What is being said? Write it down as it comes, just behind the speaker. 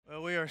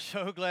We are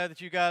so glad that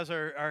you guys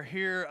are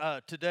here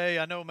today.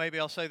 I know maybe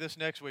I'll say this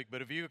next week,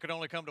 but if you could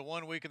only come to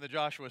 1 week in the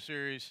Joshua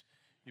series,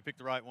 you picked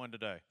the right one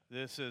today.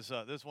 This is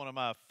one of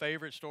my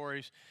favorite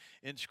stories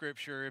in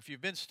Scripture. If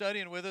you've been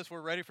studying with us,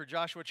 we're ready for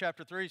Joshua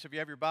chapter 3. So if you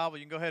have your Bible,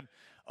 you can go ahead and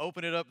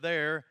open it up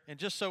there. And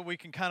just so we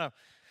can kind of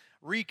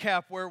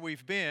recap where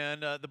we've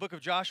been, the book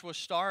of Joshua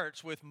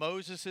starts with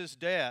Moses'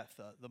 death.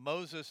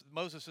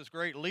 Moses'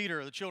 great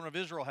leader, the children of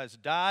Israel, has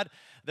died.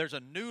 There's a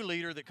new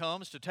leader that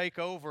comes to take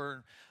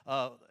over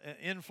and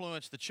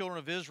influence the children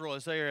of Israel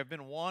as they have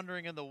been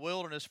wandering in the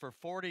wilderness for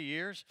 40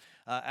 years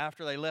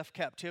after they left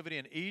captivity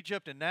in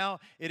Egypt. And now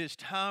it is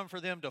time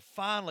for them to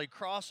finally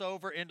cross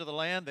over into the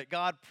land that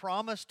God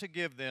promised to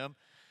give them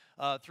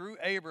through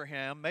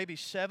Abraham, maybe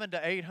 700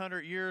 to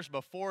 800 years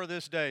before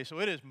this day. So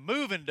it is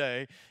moving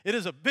day. It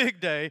is a big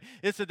day.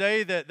 It's a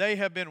day that they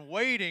have been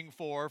waiting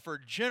for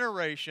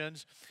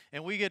generations,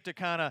 and we get to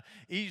kind of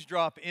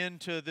eavesdrop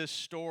into this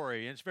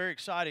story. And it's very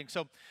exciting.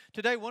 So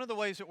today, one of the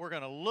ways that we're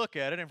going to look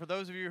at it, and for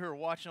those of you who are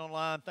watching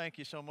online, thank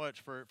you so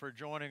much for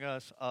joining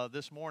us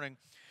this morning.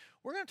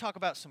 We're going to talk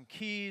about some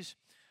keys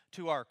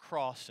to our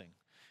crossing,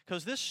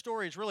 because this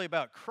story is really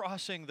about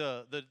crossing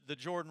the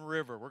Jordan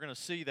River. We're going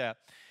to see that.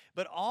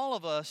 But all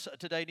of us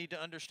today need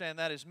to understand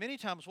that as many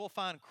times we'll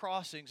find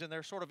crossings and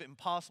they're sort of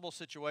impossible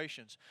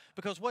situations.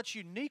 Because what's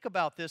unique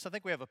about this, I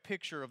think we have a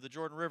picture of the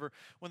Jordan River.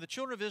 When the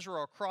children of Israel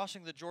are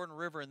crossing the Jordan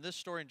River in this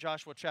story in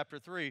Joshua chapter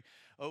 3,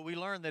 we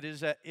learn that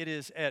it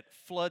is at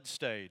flood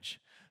stage.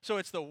 So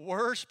it's the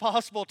worst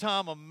possible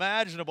time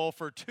imaginable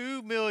for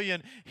 2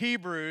 million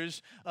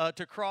Hebrews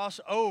to cross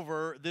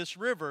over this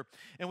river.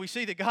 And we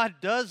see that God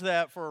does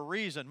that for a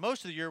reason.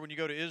 Most of the year when you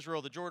go to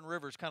Israel, the Jordan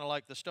River is kind of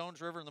like the Stones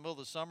River in the middle of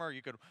the summer.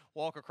 You could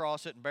walk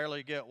across it and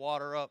barely get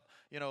water up,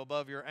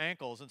 above your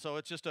ankles. And so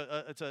it's just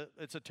it's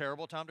a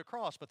terrible time to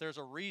cross. But there's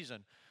a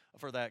reason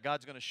for that.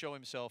 God's going to show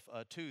himself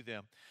to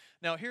them.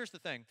 Now, here's the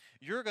thing.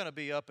 You're going to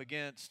be up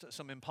against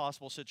some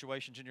impossible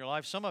situations in your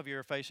life. Some of you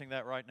are facing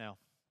that right now.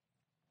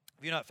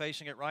 If you're not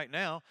facing it right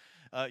now,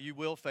 you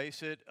will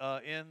face it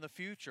in the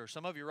future.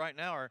 Some of you right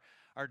now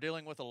are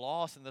dealing with a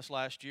loss in this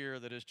last year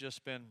that has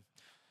just been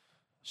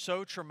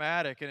so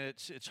traumatic, and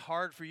it's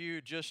hard for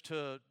you just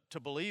to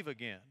believe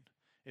again.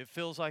 It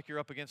feels like you're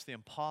up against the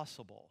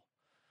impossible.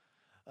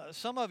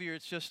 Some of you,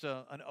 it's just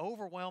an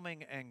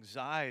overwhelming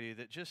anxiety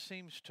that just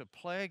seems to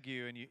plague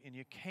you, and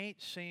you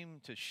can't seem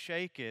to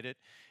shake it.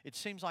 It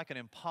seems like an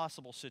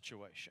impossible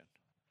situation.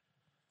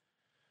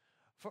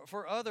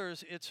 For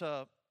others, it's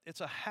a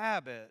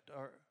habit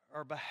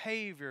or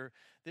behavior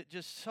that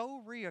just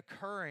so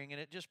reoccurring, and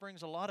it just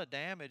brings a lot of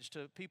damage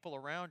to people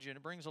around you, and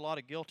it brings a lot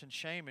of guilt and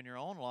shame in your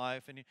own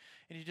life, and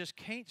you just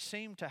can't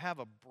seem to have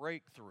a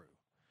breakthrough.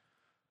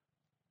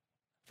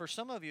 For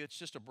some of you, it's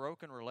just a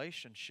broken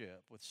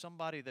relationship with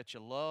somebody that you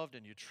loved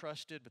and you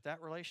trusted, but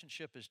that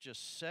relationship is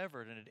just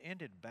severed and it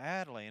ended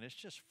badly, and it's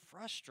just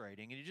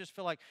frustrating, and you just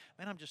feel like,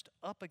 man, I'm just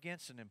up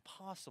against an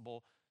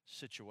impossible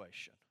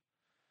situation.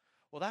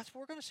 Well,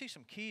 we're going to see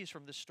some keys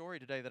from this story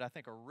today that I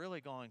think are really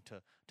going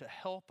to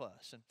help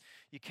us. And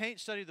you can't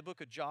study the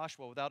book of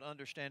Joshua without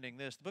understanding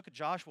this. The book of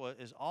Joshua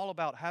is all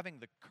about having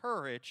the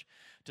courage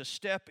to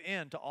step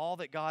into all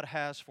that God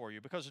has for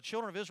you. Because the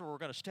children of Israel were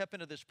going to step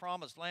into this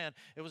promised land,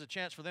 it was a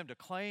chance for them to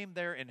claim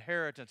their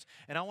inheritance.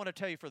 And I want to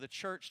tell you, for the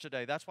church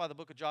today, that's why the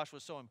book of Joshua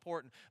is so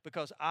important,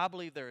 because I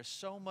believe there is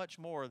so much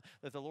more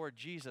that the Lord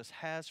Jesus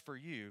has for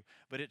you,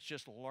 but it's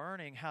just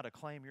learning how to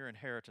claim your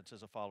inheritance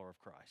as a follower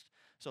of Christ.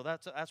 So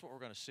that's what we're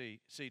going to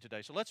see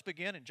today. So let's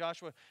begin in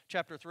Joshua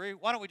chapter 3.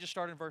 Why don't we just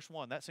start in verse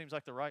 1? That seems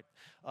like the right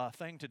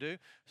thing to do.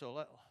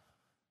 That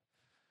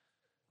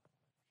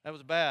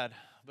was bad,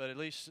 but at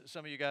least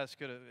some of you guys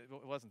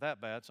it wasn't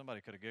that bad. Somebody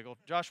could have giggled.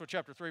 Joshua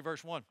chapter 3,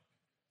 verse 1.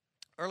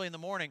 Early in the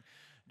morning,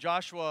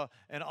 Joshua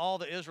and all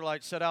the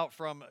Israelites set out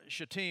from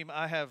Shittim.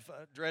 I have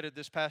dreaded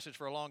this passage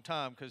for a long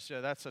time because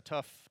that's a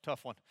tough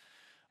one.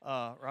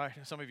 Right?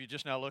 Some of you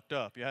just now looked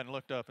up. You hadn't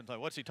looked up and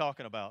thought, what's he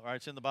talking about? Right?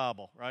 It's in the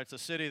Bible. Right? It's a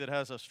city that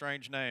has a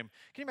strange name.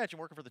 Can you imagine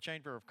working for the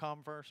Chamber of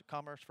Commerce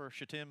for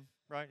Shittim?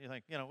 Right? You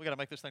think, we got to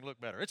make this thing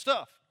look better. It's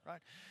tough. Right?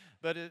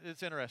 But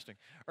it's interesting.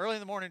 Early in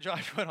the morning,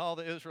 Joshua and all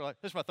the Israelites,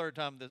 this is my third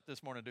time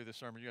this morning to do this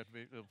sermon. You have to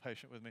be a little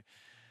patient with me.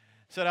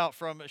 Set out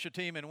from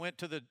Shittim and went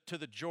to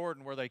the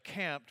Jordan, where they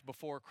camped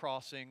before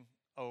crossing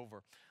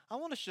over. I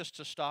want us just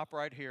to stop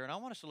right here, and I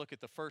want us to look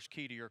at the first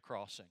key to your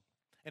crossing.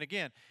 And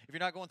again, if you're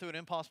not going through an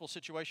impossible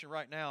situation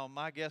right now,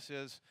 my guess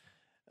is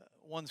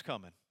one's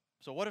coming.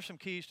 So what are some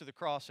keys to the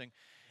crossing?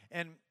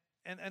 And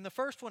the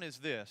first one is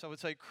this. I would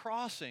say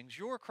crossings,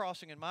 your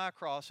crossing and my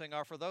crossing,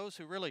 are for those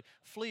who really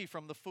flee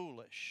from the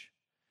foolish.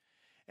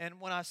 And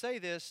when I say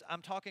this,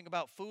 I'm talking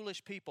about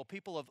foolish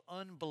people of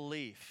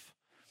unbelief.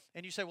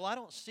 And you say, well, I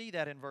don't see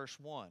that in verse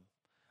 1.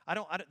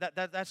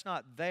 That's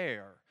not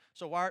there.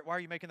 So why are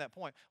you making that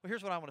point? Well,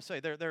 here's what I want to say.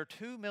 There are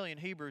 2 million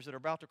Hebrews that are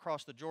about to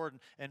cross the Jordan,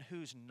 and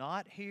who's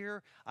not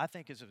here, I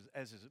think is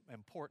as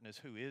important as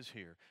who is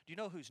here. Do you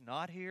know who's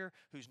not here,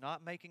 who's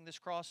not making this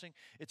crossing?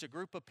 It's a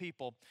group of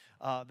people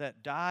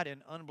that died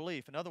in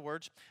unbelief. In other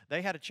words,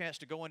 they had a chance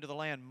to go into the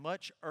land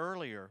much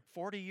earlier,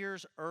 40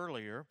 years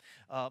earlier.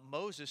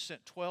 Moses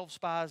sent 12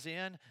 spies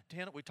in.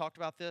 10, we talked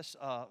about this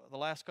the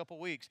last couple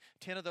weeks.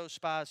 10 of those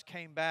spies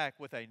came back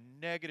with a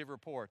negative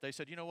report. They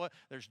said, you know what,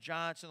 there's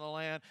giants in the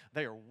land.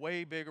 They are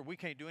way bigger. We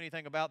can't do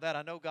anything about that.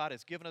 I know God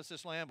has given us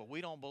this land, but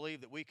we don't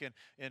believe that we can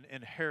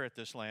inherit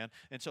this land.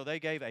 And so they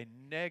gave a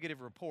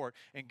negative report.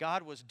 And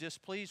God was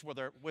displeased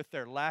with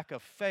their lack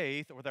of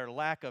faith or their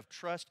lack of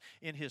trust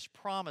in His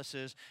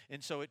promises.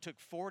 And so it took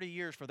 40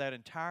 years for that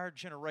entire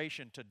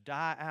generation to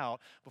die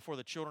out before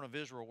the children of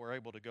Israel were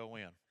able to go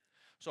in.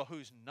 So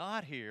who's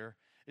not here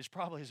is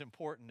probably as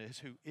important as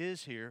who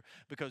is here,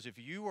 because if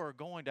you are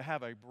going to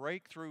have a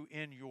breakthrough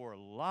in your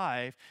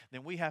life,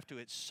 then we have to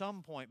at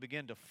some point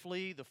begin to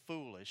flee the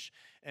foolish,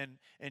 and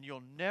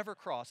you'll never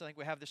cross. I think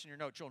we have this in your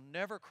notes. You'll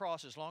never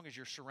cross as long as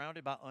you're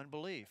surrounded by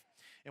unbelief.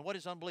 And what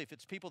is unbelief?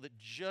 It's people that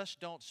just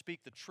don't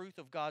speak the truth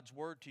of God's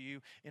word to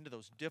you into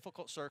those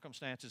difficult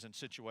circumstances and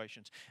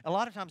situations. A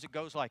lot of times it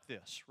goes like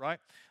this, right?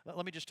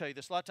 Let me just tell you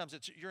this. A lot of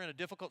times you're in a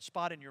difficult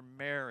spot in your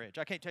marriage.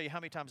 I can't tell you how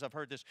many times I've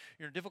heard this.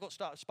 You're in a difficult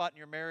spot in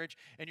your marriage,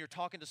 and you're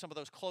talking to some of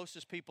those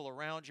closest people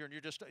around you, and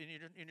you're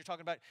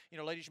talking about,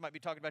 ladies, you might be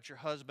talking about your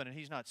husband, and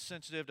he's not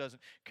sensitive,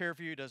 doesn't care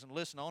for you, doesn't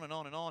listen, on and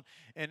on and on.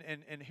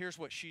 And here's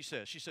what she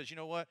says. She says, you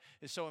know what?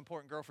 It's so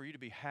important, girl, for you to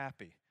be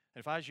happy. And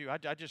if I was you,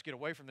 I'd just get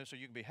away from this so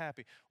you can be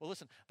happy. Well,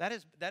 listen, that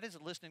is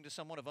listening to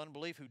someone of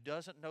unbelief who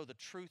doesn't know the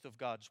truth of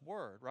God's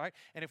word, right?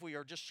 And if we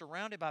are just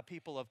surrounded by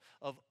people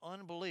of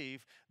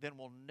unbelief, then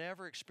we'll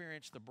never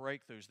experience the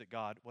breakthroughs that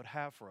God would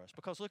have for us.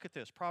 Because look at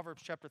this,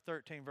 Proverbs chapter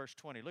 13, verse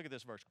 20. Look at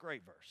this verse,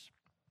 great verse.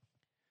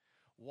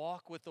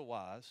 Walk with the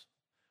wise.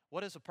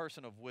 What is a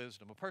person of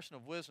wisdom? A person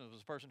of wisdom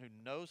is a person who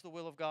knows the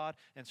will of God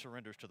and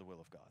surrenders to the will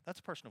of God. That's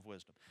a person of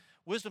wisdom.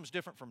 Wisdom's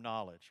different from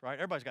knowledge, right?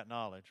 Everybody's got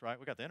knowledge, right?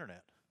 We got the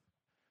internet.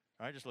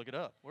 All right, just look it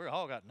up. We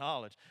all got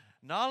knowledge.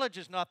 Knowledge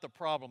is not the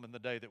problem in the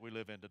day that we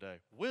live in today.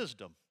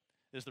 Wisdom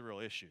is the real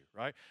issue,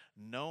 right?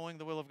 Knowing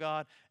the will of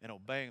God and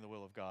obeying the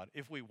will of God.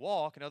 If we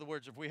walk, in other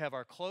words, if we have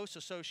our close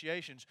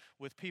associations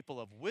with people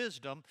of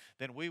wisdom,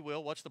 then we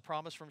will, what's the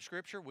promise from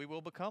Scripture? We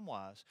will become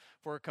wise.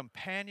 For a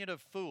companion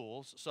of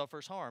fools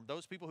suffers harm.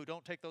 Those people who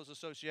don't take those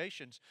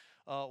associations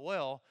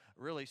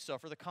really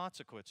suffer the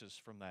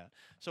consequences from that.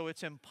 So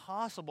it's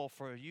impossible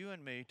for you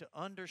and me to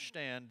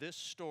understand this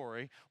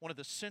story. One of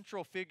the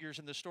central figures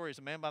in this story is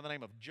a man by the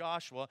name of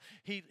Joshua.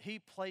 He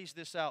plays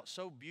this out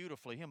so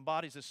beautifully. He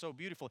embodies this so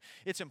beautifully.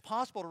 It's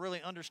impossible to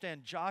really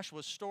understand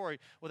Joshua's story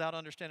without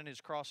understanding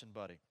his crossing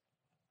buddy.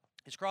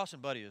 His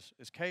crossing buddy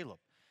is Caleb.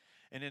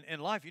 And in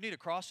life, you need a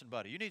crossing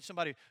buddy. You need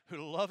somebody who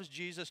loves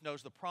Jesus,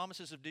 knows the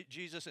promises of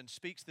Jesus, and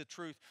speaks the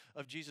truth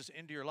of Jesus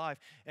into your life.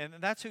 And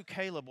that's who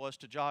Caleb was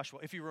to Joshua.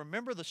 If you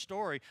remember the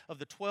story of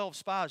the 12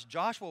 spies,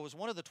 Joshua was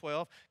one of the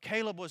 12,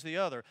 Caleb was the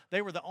other.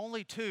 They were the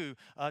only two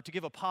to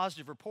give a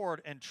positive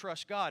report and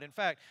trust God. In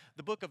fact,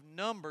 the book of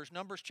Numbers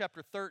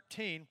chapter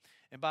 13,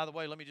 and by the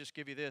way, let me just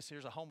give you this.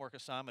 Here's a homework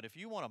assignment. If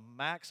you want to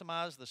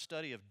maximize the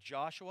study of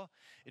Joshua,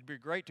 it'd be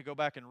great to go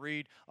back and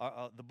read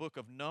the book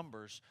of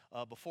Numbers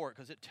before it,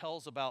 because it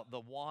tells about the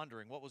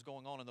wandering, what was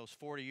going on in those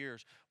 40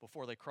 years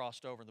before they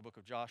crossed over in the book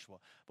of Joshua.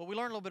 But we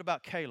learn a little bit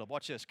about Caleb.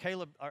 Watch this.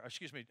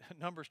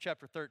 Numbers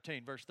chapter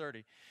 13, verse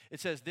 30.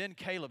 It says, Then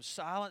Caleb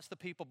silenced the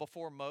people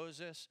before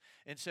Moses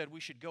and said, We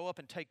should go up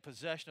and take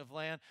possession of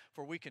land,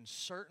 for we can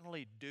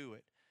certainly do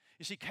it.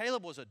 You see,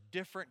 Caleb was a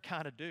different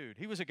kind of dude.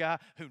 He was a guy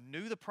who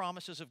knew the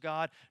promises of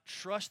God,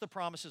 trust the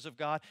promises of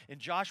God, and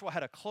Joshua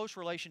had a close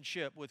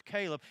relationship with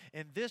Caleb,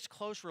 and this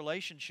close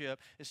relationship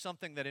is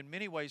something that in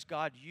many ways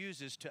God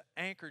uses to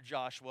anchor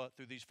Joshua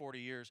through these 40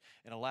 years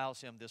and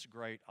allows him this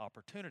great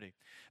opportunity.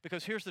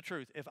 Because here's the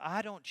truth. If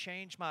I don't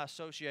change my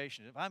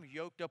associations, if I'm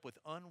yoked up with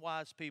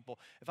unwise people,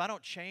 if I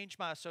don't change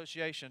my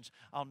associations,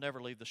 I'll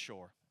never leave the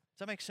shore. Does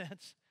that make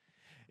sense?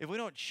 If we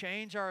don't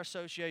change our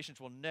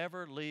associations, we'll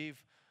never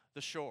leave the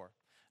shore.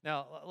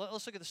 Now,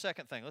 let's look at the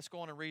second thing. Let's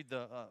go on and read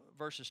the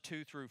verses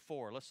 2 through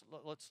 4.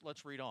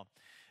 Let's read on.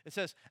 It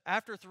says,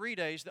 After 3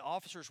 days, the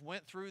officers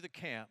went through the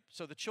camp.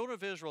 So the children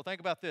of Israel, think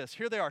about this.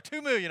 Here they are,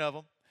 2 million of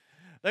them.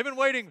 They've been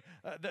waiting,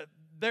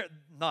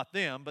 not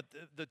them, but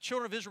the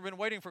children of Israel have been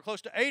waiting for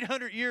close to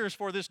 800 years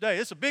for this day.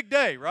 It's a big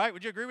day, right?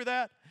 Would you agree with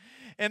that?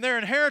 And their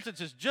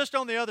inheritance is just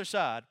on the other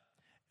side.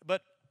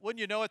 But wouldn't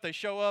you know it, they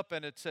show up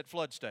and it's at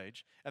flood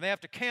stage. And they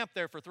have to camp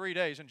there for 3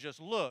 days and just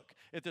look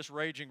at this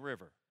raging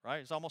river, right?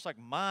 It's almost like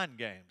mind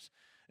games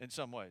in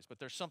some ways, but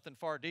there's something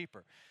far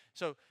deeper.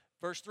 So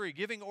verse 3,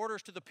 giving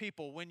orders to the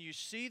people, when you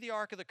see the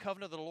ark of the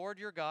covenant of the Lord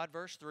your God,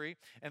 verse 3,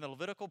 and the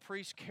Levitical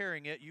priests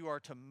carrying it, you are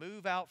to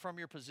move out from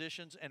your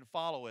positions and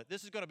follow it.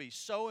 This is going to be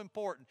so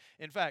important.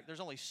 In fact, there's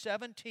only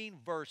 17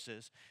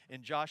 verses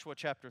in Joshua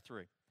chapter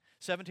 3.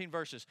 17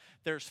 verses.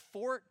 There's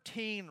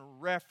 14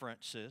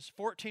 references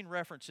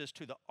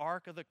to the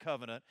Ark of the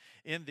Covenant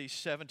in these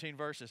 17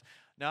 verses.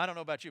 Now, I don't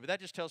know about you, but that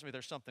just tells me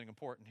there's something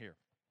important here.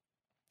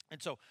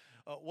 And so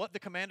what the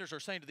commanders are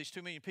saying to these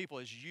 2 million people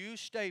is you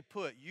stay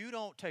put. You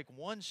don't take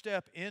one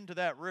step into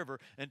that river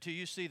until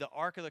you see the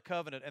Ark of the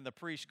Covenant and the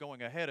priest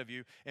going ahead of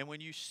you. And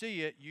when you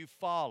see it, you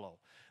follow.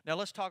 Now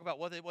let's talk about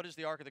what is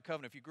the Ark of the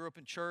Covenant. If you grew up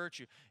in church,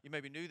 you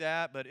maybe knew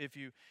that. But if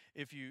you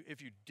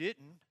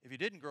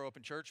didn't grow up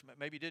in church,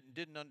 maybe you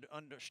didn't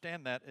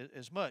understand that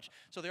as much.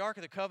 So the Ark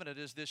of the Covenant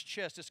is this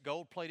chest, this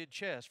gold-plated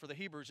chest. For the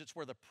Hebrews, it's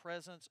where the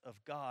presence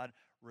of God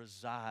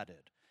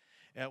resided.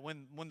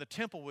 When the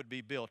temple would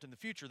be built in the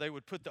future, they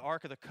would put the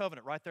Ark of the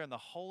Covenant right there in the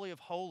Holy of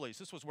Holies.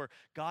 This was where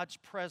God's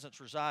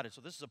presence resided. So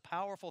this is a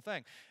powerful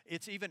thing.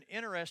 It's even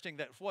interesting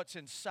that what's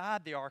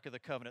inside the Ark of the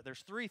Covenant,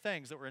 there's 3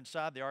 things that were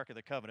inside the Ark of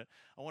the Covenant.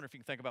 I wonder if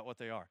you can think about what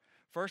they are.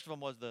 First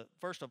was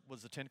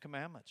the 10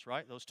 Commandments,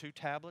 right? Those 2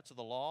 tablets of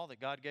the law that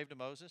God gave to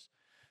Moses.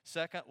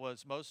 Second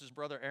was Moses'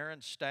 brother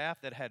Aaron's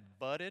staff that had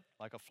budded,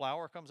 like a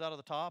flower comes out of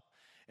the top.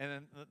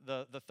 And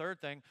then the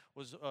third thing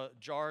was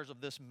jars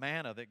of this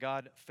manna that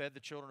God fed the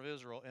children of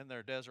Israel in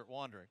their desert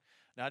wandering.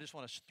 Now, I just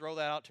want to throw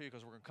that out to you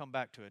because we're going to come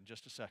back to it in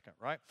just a second,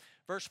 right?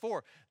 Verse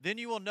 4, then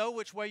you will know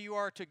which way you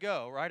are to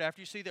go, right?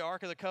 After you see the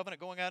Ark of the Covenant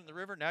going out in the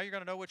river, now you're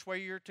going to know which way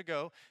you're to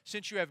go.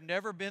 Since you have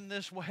never been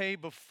this way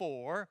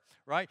before,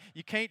 right?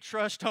 You can't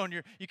trust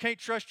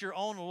your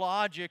own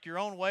logic, your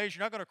own ways.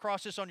 You're not going to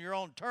cross this on your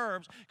own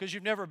terms because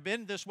you've never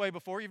been this way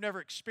before. You've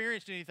never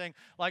experienced anything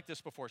like this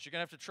before. So you're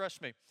going to have to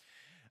trust me.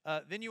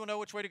 Then you will know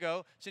which way to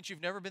go, since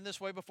you've never been this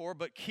way before,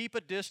 but keep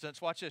a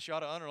distance. Watch this. You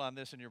ought to underline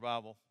this in your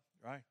Bible,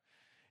 right?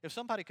 If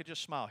somebody could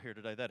just smile here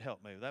today, that'd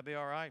help me. Would that be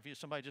all right? If you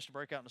somebody just to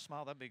break out in a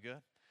smile, that'd be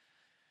good.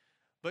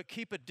 But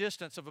keep a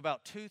distance of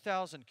about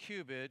 2,000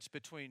 cubits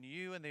between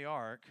you and the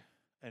ark,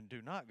 and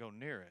do not go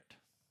near it.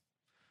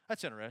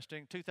 That's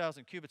interesting.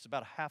 2,000 cubits is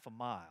about a half a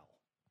mile,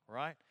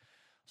 right?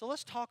 So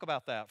let's talk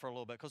about that for a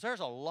little bit, because there's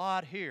a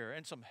lot here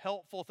and some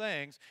helpful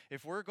things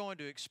if we're going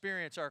to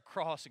experience our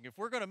crossing, if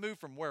we're going to move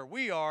from where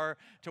we are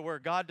to where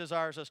God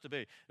desires us to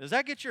be. Does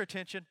that get your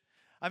attention?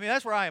 I mean,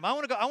 that's where I am. I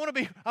want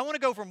to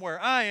go from where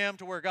I am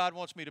to where God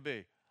wants me to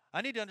be.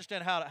 I need to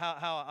understand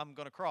how I'm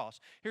going to cross.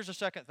 Here's the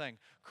second thing.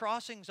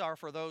 Crossings are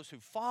for those who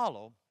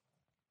follow,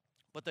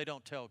 but they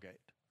don't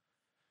tailgate.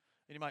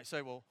 And you might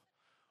say, well,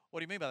 what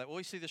do you mean by that? Well,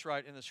 we see this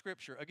right in the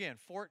Scripture. Again,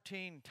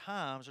 14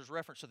 times there's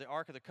reference to the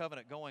Ark of the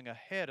Covenant going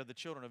ahead of the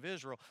children of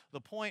Israel. The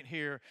point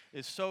here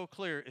is so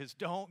clear, is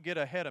don't get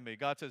ahead of me.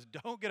 God says,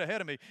 don't get ahead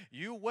of me.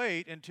 You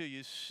wait until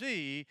you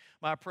see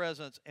my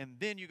presence, and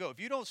then you go. If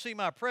you don't see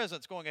my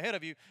presence going ahead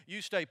of you,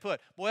 you stay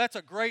put. Boy, that's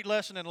a great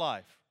lesson in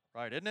life,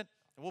 right, isn't it?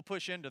 And we'll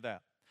push into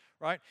that,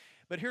 right?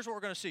 But here's what we're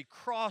going to see.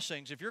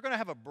 Crossings, if you're going to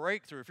have a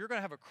breakthrough, if you're going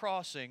to have a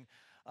crossing,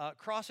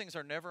 crossings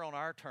are never on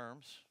our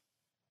terms.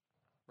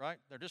 Right?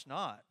 They're just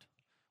not.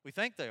 We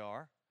think they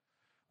are,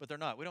 but they're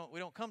not. We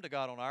don't come to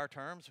God on our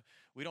terms.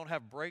 We don't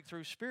have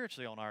breakthrough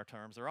spiritually on our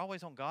terms. They're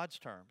always on God's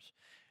terms.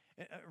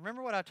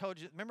 Remember what I told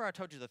you? Remember I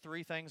told you the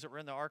 3 things that were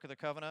in the Ark of the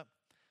Covenant?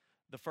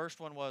 The first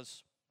one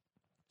was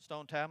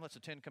stone tablets, the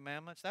 10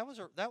 Commandments.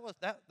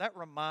 That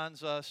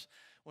reminds us,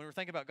 when we're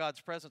thinking about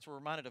God's presence, we're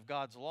reminded of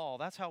God's law.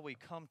 That's how we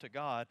come to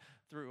God,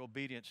 through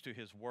obedience to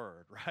His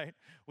Word, right?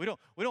 We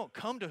don't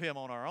come to Him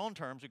on our own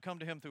terms. We come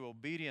to Him through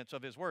obedience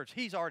of His words.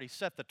 He's already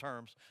set the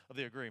terms of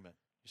the agreement.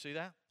 You see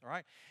that? All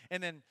right?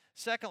 And then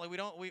secondly,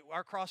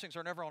 our crossings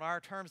are never on our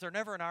terms. They're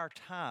never in our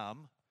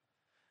time,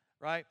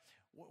 right?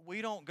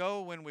 We don't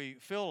go when we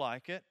feel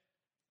like it,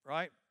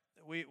 right?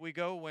 We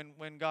go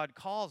when God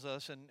calls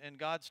us, and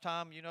God's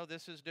time,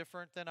 this is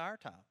different than our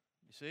time,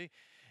 you see?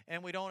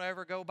 And we don't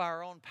ever go by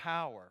our own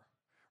power,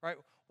 right?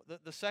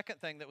 The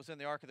second thing that was in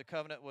the Ark of the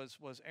Covenant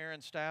was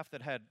Aaron's staff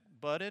that had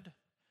budded,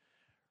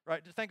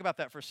 right? Just think about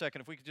that for a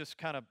second. If we could just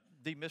kind of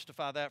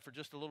demystify that for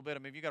just a little bit. I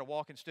mean, if you got a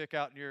walking stick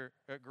out in your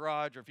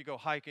garage, or if you go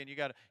hiking, you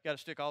got a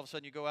stick, all of a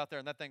sudden you go out there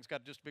and that thing's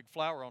got just a big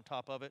flower on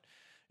top of it,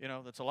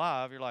 that's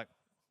alive. You're like,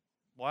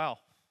 wow,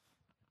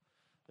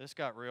 this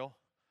got real.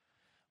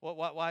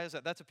 Why is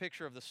that? That's a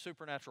picture of the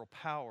supernatural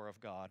power of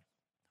God.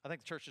 I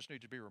think the church just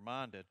needs to be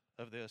reminded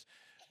of this.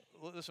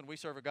 Listen, we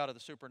serve a God of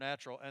the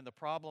supernatural, and the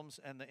problems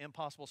and the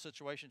impossible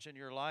situations in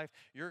your life,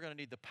 you're going to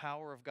need the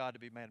power of God to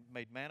be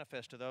made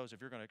manifest to those if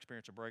you're going to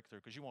experience a breakthrough,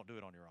 because you won't do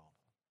it on your own.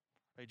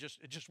 It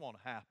just won't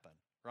happen,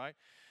 right?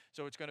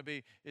 So it's going to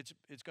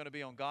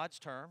be on God's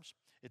terms,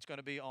 it's going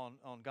to be on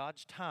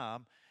God's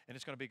time, and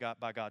it's going to be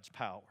by God's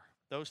power.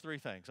 Those 3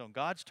 things, on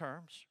God's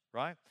terms,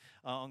 right?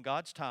 On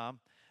God's time,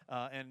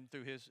 and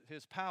through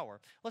His power.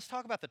 Let's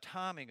talk about the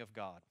timing of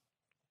God,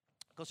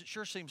 because it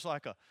sure seems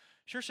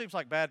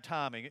like bad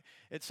timing.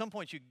 At some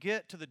point, you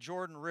get to the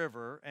Jordan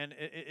River, and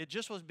it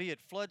just will be at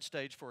flood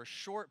stage for a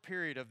short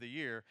period of the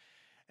year.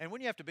 And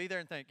when you have to be there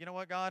and think, you know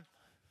what, God,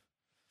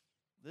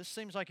 this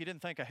seems like you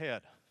didn't think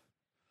ahead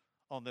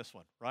on this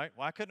one, right?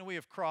 Why couldn't we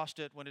have crossed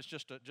it when it's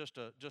just a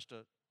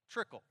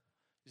trickle?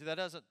 You see,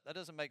 that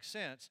doesn't make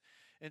sense.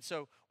 And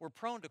so we're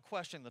prone to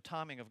question the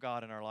timing of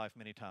God in our life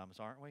many times,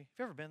 aren't we? Have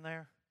you ever been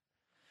there?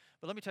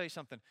 But let me tell you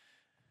something.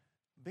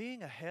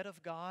 Being ahead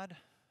of God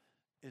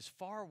is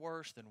far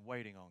worse than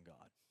waiting on God.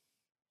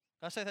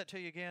 Can I say that to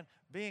you again?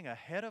 Being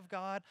ahead of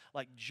God,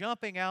 like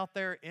jumping out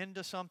there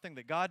into something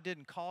that God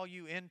didn't call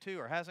you into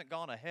or hasn't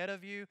gone ahead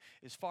of you,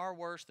 is far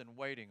worse than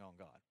waiting on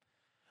God.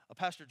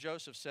 Pastor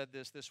Joseph said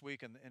this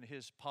week in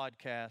his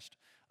podcast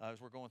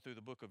as we're going through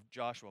the book of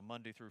Joshua,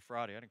 Monday through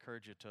Friday. I'd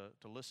encourage you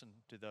to listen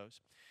to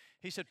those.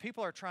 He said,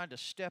 people are trying to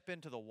step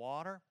into the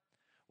water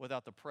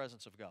without the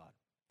presence of God.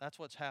 That's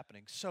what's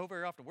happening so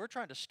very often. We're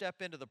trying to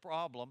step into the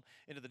problem,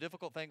 into the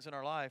difficult things in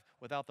our life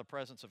without the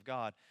presence of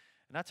God.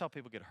 And that's how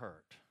people get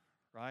hurt,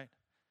 right?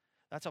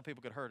 That's how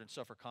people get hurt and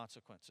suffer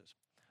consequences.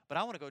 But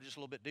I want to go just a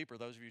little bit deeper,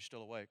 those of you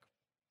still awake.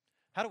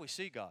 How do we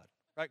see God?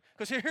 Right?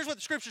 Because here's what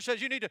the Scripture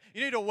says. You need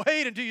to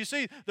wait until you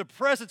see the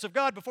presence of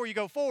God before you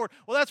go forward.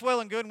 Well, that's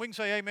well and good, and we can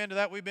say amen to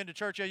that. We've been to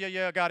church.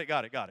 Yeah, got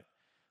it.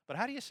 But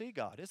how do you see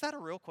God? Is that a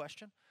real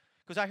question?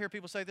 Because I hear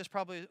people say this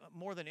probably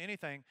more than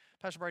anything.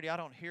 Pastor Brady, I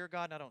don't hear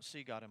God and I don't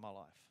see God in my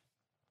life.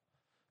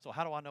 So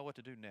how do I know what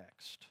to do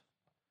next?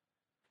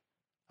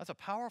 That's a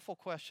powerful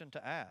question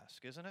to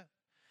ask, isn't it?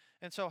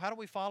 And so how do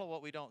we follow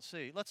what we don't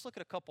see? Let's look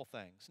at a couple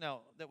things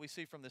now that we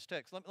see from this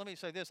text. Let me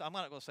say this. I'm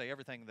not going to say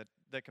everything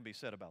that can be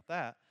said about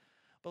that.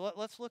 But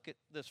let's look at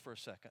this for a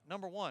second.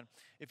 Number one,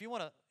 if you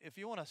want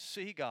to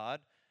see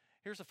God,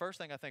 here's the first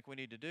thing I think we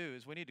need to do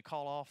is we need to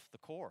call off the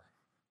core.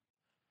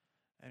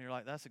 And you're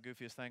like, that's the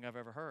goofiest thing I've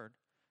ever heard.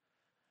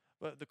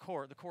 But the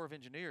Corps of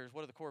Engineers,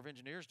 what do the Corps of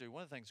Engineers do?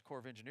 One of the things the Corps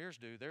of Engineers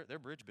do, they're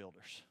bridge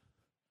builders.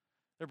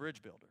 They're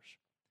bridge builders.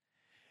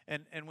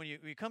 And when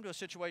you come to a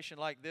situation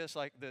like this,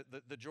 like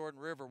the Jordan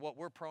River, what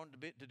we're prone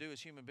to do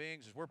as human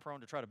beings is we're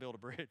prone to try to build a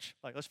bridge.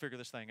 Like, let's figure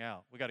this thing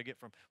out. We got to get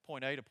from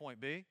point A to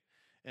point B.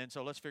 And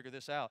so let's figure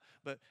this out.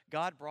 But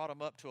God brought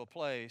them up to a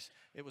place.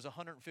 It was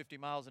 150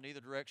 miles in either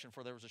direction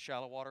for there was a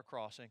shallow water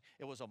crossing.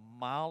 It was a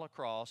mile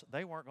across.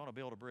 They weren't going to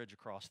build a bridge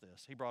across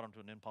this. He brought them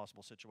to an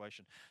impossible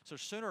situation. So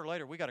sooner or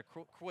later, we got to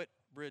quit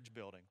bridge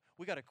building.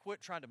 We got to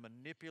quit trying to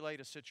manipulate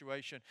a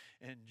situation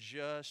and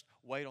just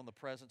wait on the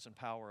presence and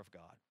power of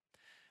God.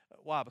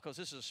 Why? Because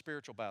this is a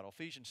spiritual battle.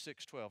 Ephesians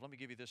 6:12. Let me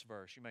give you this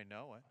verse. You may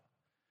know it.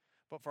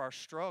 But for our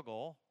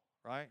struggle,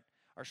 right?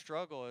 Our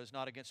struggle is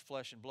not against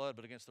flesh and blood,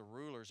 but against the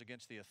rulers,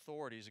 against the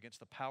authorities,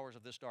 against the powers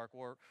of this dark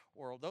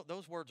world.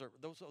 Those words are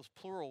those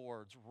plural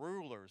words: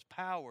 rulers,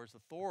 powers,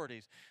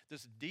 authorities.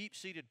 This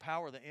deep-seated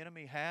power the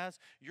enemy has.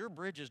 Your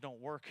bridges don't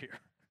work here,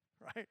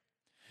 right?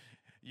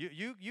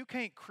 You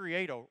can't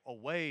create a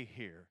way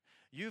here.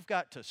 You've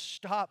got to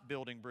stop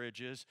building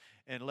bridges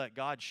and let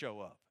God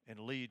show up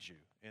and lead you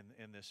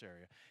in this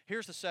area.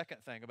 Here's the second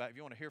thing about if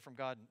you want to hear from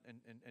God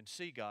and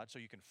see God so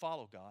you can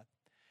follow God,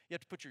 you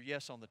have to put your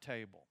yes on the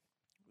table.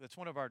 That's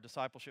one of our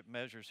discipleship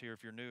measures here.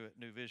 If you're new at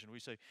New Vision,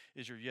 we say,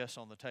 is your yes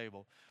on the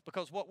table?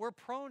 Because what we're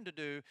prone to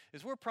do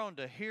is we're prone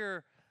to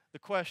hear the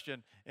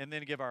question and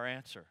then give our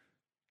answer.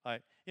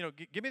 Like,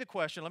 give me the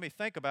question, let me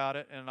think about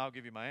it, and I'll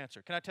give you my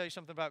answer. Can I tell you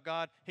something about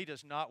God? He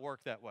does not work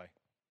that way.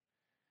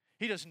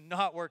 He does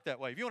not work that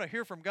way. If you want to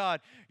hear from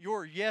God,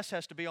 your yes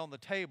has to be on the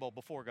table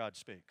before God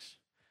speaks.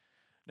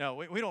 No,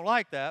 we don't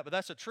like that, but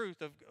that's the truth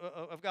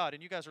of God.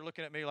 And you guys are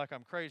looking at me like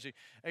I'm crazy.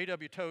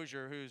 A.W.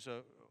 Tozier, who's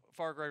a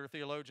far greater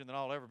theologian than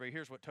I'll ever be,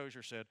 here's what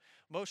Tozier said.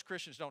 Most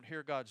Christians don't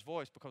hear God's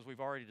voice because we've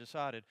already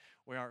decided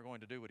we aren't going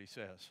to do what He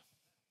says.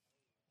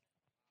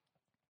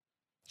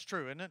 It's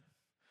true, isn't it?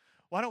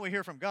 Why don't we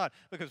hear from God?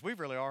 Because we've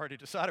really already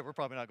decided we're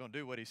probably not going to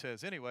do what He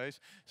says anyways.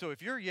 So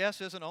if your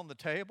yes isn't on the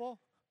table,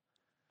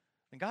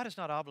 then God is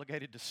not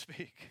obligated to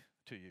speak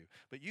to you.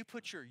 But you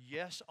put your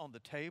yes on the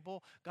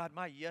table. God,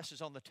 my yes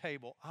is on the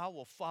table. I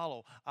will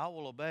follow. I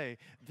will obey.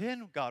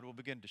 Then God will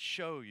begin to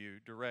show you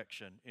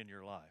direction in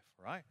your life,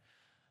 right?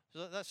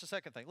 So that's the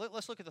second thing.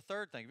 Let's look at the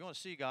third thing. If you want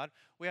to see God,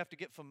 we have to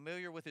get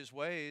familiar with His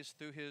ways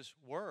through His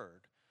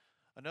Word.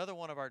 Another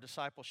one of our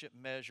discipleship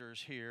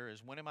measures here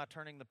is, when am I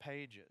turning the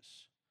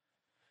pages?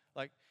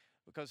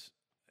 Because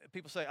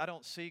people say, I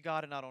don't see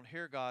God and I don't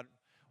hear God.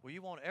 Well,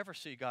 you won't ever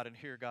see God and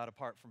hear God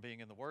apart from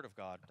being in the Word of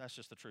God. That's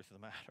just the truth of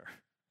the matter,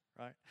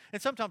 right?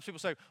 And sometimes people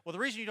say, well, the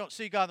reason you don't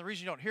see God and the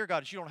reason you don't hear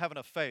God is you don't have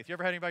enough faith. You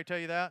ever had anybody tell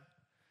you that?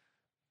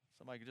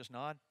 Somebody could just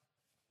nod?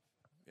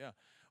 Yeah.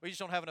 Well, you just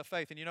don't have enough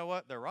faith. And you know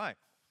what? They're right.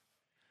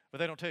 But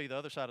they don't tell you the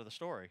other side of the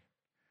story,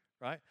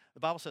 right? The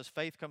Bible says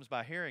faith comes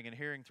by hearing, and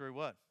hearing through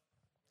what?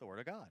 The Word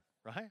of God,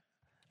 right?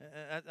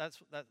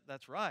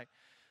 That's right.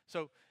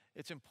 So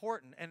it's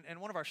important. And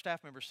one of our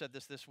staff members said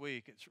this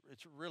week.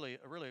 It's really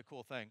a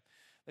cool thing.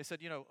 They said,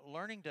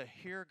 learning to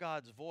hear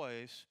God's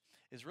voice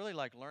is really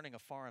like learning a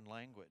foreign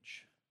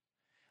language.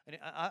 And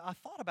I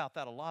thought about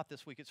that a lot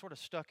this week. It sort of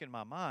stuck in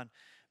my mind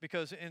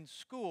because in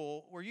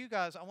school, were you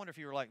guys, I wonder if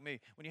you were like me,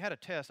 when you had a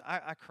test,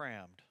 I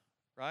crammed,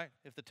 right?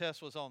 If the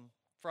test was on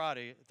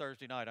Friday,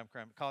 Thursday night, I'm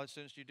cramming. College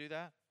students, do you do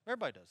that?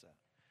 Everybody does that.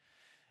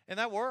 And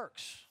that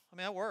works.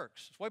 That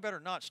works. It's way better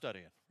than not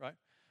studying, right?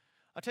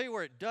 I'll tell you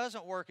where it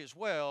doesn't work as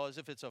well as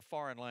if it's a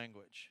foreign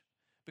language,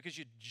 because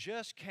you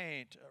just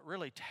can't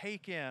really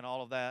take in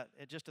all of that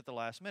just at the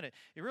last minute.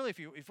 If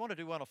you want to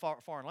do well in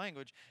a foreign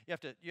language, you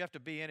have to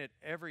be in it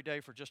every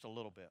day for just a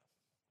little bit.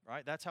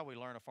 right? That's how we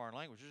learn a foreign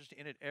language. We're just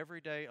in it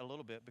every day a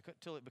little bit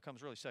until it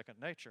becomes really second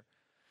nature.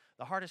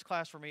 The hardest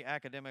class for me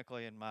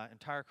academically in my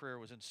entire career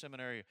was in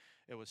seminary.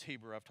 It was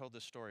Hebrew. I've told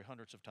this story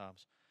hundreds of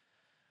times.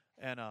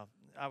 And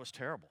I was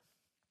terrible.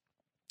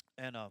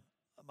 And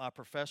my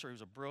professor, he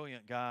was a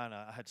brilliant guy, and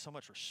I had so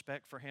much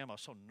respect for him. I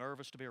was so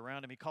nervous to be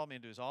around him. He called me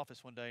into his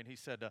office one day, and he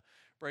said,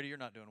 Brady, you're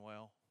not doing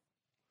well.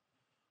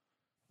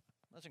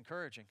 That's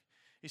encouraging.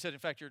 He said, in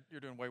fact, you're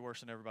doing way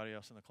worse than everybody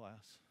else in the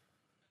class.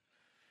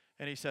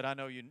 And he said, I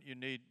know you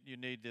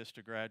need this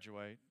to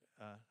graduate.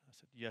 I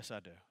said, yes, I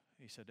do.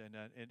 He said,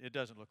 and it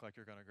doesn't look like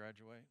you're going to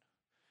graduate.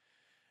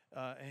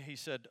 And he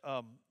said,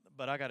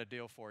 but I got a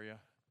deal for you.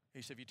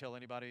 He said, if you tell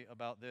anybody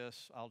about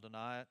this, I'll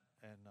deny it.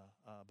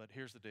 But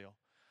here's the deal.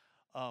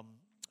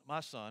 My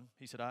son,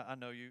 he said, I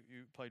know you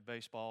played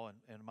baseball,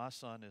 and my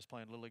son is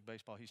playing Little League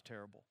Baseball. He's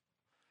terrible.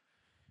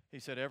 He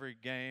said,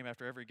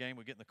 after every game,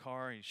 we get in the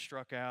car, and he's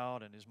struck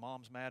out, and his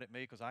mom's mad at me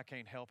because I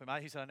can't help him.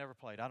 He said, I never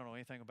played. I don't know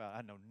anything about it.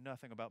 I know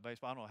nothing about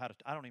baseball.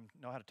 I don't even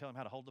know how to tell him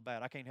how to hold the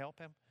bat. I can't help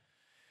him.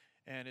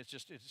 And it's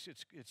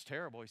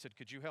terrible. He said,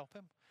 could you help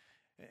him?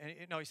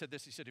 No, he said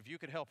this. He said, if you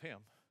could help him,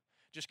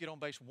 just get on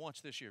base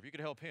once this year. If you could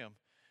help him,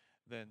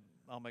 then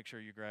I'll make sure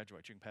you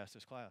graduate. You can pass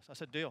this class. I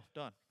said, deal,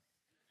 done.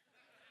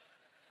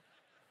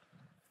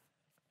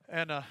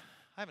 And I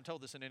haven't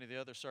told this in any of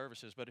the other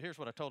services, but here's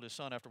what I told his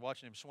son after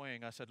watching him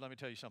swing. I said, let me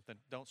tell you something.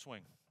 Don't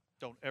swing.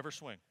 Don't ever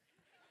swing.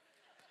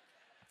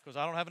 Because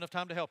I don't have enough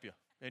time to help you,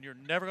 and you're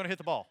never going to hit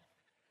the ball.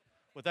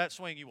 With that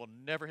swing, you will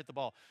never hit the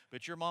ball.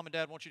 But your mom and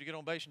dad want you to get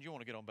on base, and you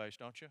want to get on base,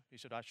 don't you? He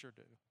said, I sure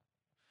do.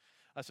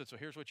 I said, so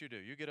here's what you do.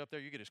 You get up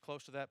there, you get as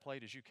close to that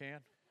plate as you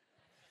can,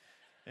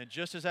 and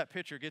just as that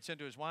pitcher gets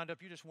into his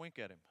windup, you just wink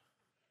at him.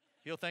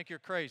 He'll think you're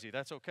crazy.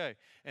 That's okay.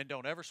 And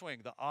don't ever swing.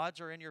 The odds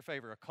are in your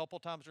favor. A couple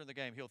times during the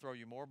game, he'll throw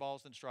you more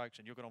balls than strikes,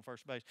 and you'll get on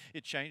first base.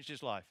 It changed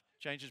his life.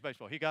 Changed his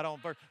baseball. He got on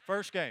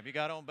first game. He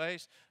got on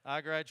base.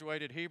 I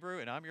graduated Hebrew,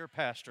 and I'm your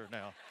pastor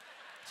now.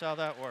 That's how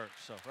that works.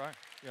 So, right?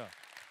 Yeah.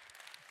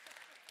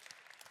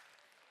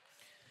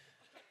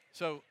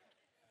 So,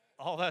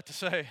 all that to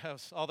say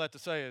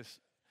is,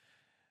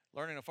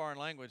 learning a foreign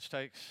language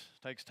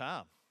takes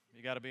time.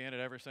 You got to be in it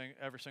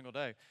every single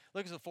day.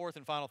 Look at the fourth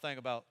and final thing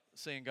about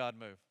seeing God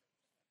move.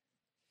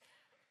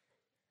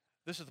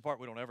 This is the part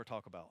we don't ever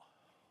talk about,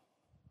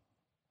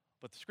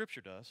 but the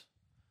Scripture does.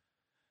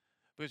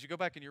 Because you go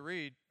back and you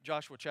read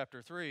Joshua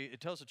chapter 3,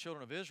 it tells the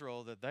children of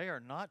Israel that they are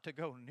not to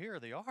go near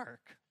the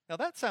ark. Now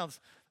that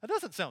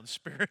doesn't sound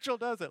spiritual,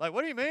 does it? Like,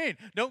 what do you mean?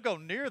 Don't go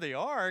near the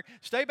ark.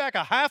 Stay back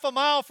a half a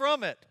mile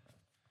from it.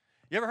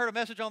 You ever heard a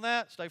message on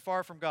that? Stay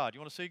far from God. You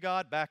want to see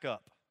God? Back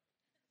up.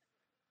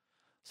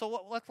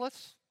 So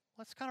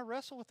let's kind of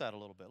wrestle with that a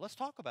little bit. Let's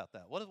talk about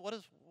that.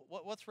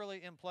 What's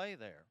really in play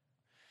there?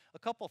 A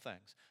couple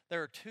things.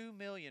 There are 2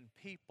 million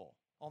people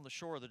on the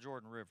shore of the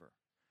Jordan River.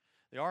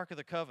 The Ark of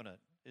the Covenant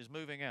is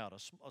moving out.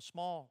 A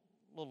small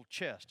little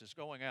chest is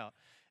going out.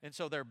 And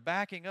so they're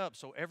backing up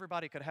so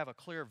everybody could have a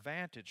clear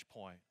vantage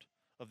point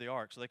of the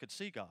ark so they could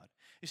see God.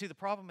 You see, the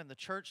problem in the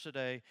church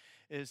today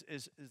is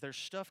there's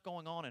stuff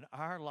going on in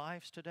our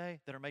lives today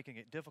that are making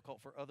it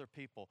difficult for other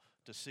people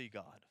to see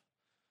God.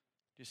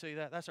 Do you see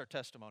that? That's our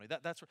testimony.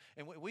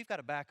 And we've got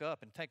to back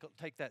up and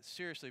take that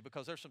seriously,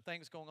 because there's some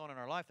things going on in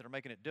our life that are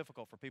making it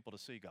difficult for people to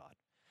see God.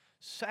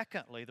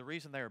 Secondly, the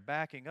reason they are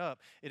backing up,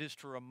 it is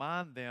to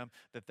remind them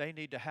that they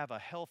need to have a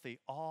healthy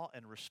awe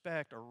and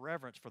respect or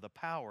reverence for the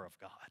power of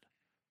God,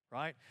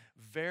 right?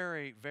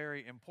 Very,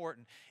 very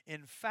important.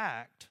 In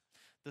fact,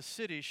 the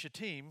city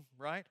Shittim,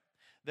 right,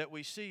 that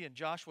we see in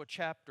Joshua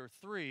chapter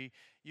 3,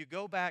 you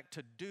go back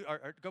to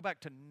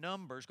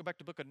Numbers, go back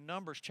to the book of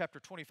Numbers chapter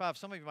 25.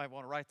 Some of you might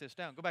want to write this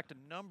down. Go back to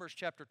Numbers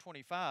chapter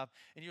 25,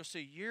 and you'll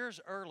see years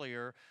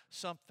earlier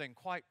something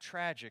quite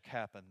tragic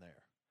happened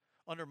there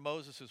under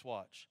Moses'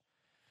 watch.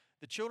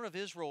 The children of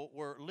Israel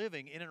were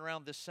living in and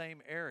around this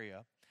same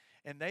area,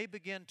 and they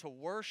began to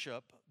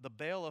worship the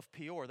Baal of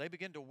Peor. They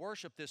began to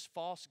worship this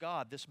false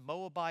god, this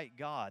Moabite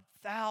god,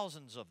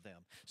 thousands of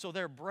them. So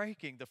they're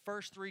breaking the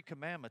first 3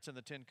 commandments in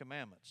the 10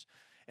 commandments.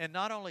 And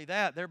not only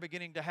that, they're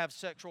beginning to have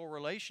sexual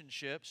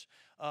relationships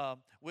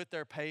with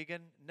their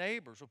pagan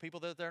neighbors, with people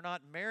that they're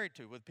not married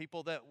to, with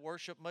people that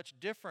worship much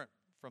different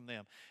from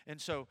them.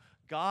 And so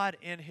God,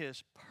 in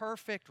His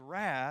perfect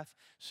wrath,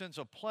 sends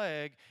a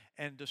plague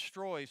and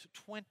destroys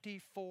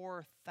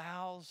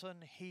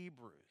 24,000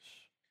 Hebrews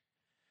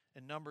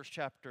in Numbers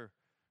chapter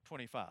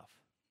 25.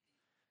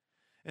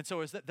 And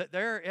so as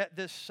they're at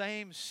this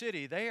same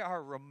city, they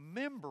are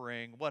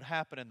remembering what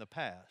happened in the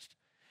past.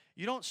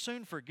 You don't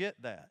soon forget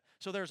that.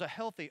 So there's a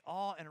healthy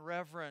awe and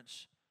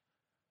reverence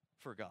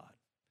for God.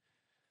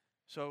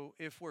 So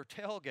if we're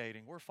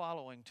tailgating, we're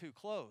following too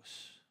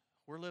close,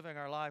 we're living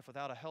our life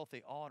without a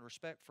healthy awe and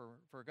respect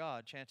for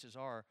God, chances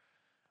are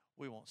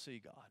we won't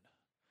see God.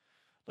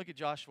 Look at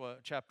Joshua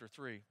chapter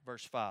 3,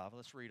 verse 5.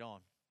 Let's read on.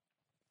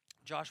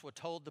 Joshua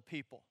told the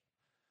people,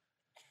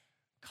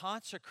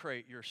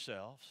 consecrate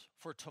yourselves,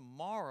 for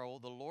tomorrow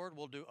the Lord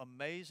will do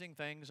amazing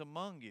things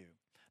among you.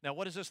 Now,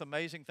 what is this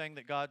amazing thing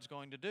that God's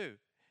going to do?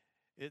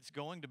 It's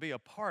going to be a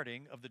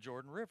parting of the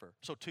Jordan River,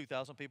 so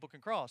 2,000 people can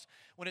cross.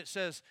 When it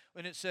says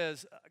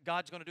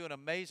God's going to do an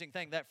amazing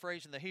thing, that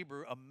phrase in the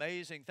Hebrew,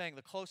 amazing thing,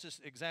 the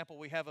closest example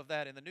we have of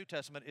that in the New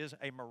Testament is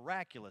a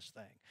miraculous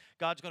thing.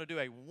 God's going to do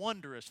a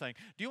wondrous thing.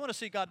 Do you want to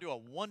see God do a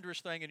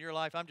wondrous thing in your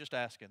life? I'm just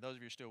asking. Those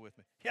of you still with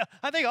me? Yeah,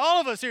 I think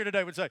all of us here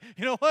today would say,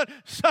 you know what?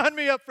 Sign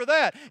me up for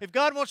that. If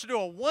God wants to do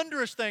a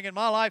wondrous thing in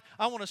my life,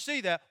 I want to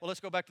see that. Well, let's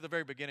go back to the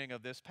very beginning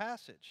of this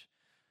passage.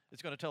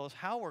 It's going to tell us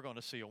how we're going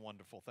to see a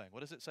wonderful thing. What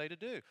does it say to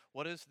do?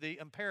 What is the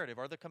imperative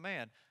or the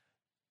command?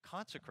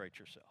 Consecrate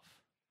yourself.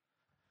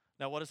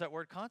 Now, what does that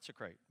word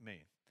consecrate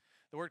mean?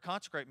 The word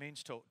consecrate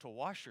means to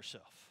wash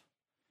yourself.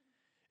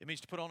 It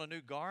means to put on a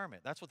new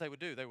garment. That's what they would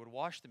do. They would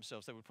wash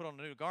themselves. They would put on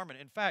a new garment.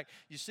 In fact,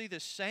 you see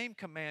this same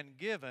command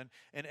given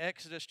in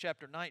Exodus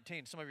chapter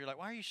 19. Some of you are like,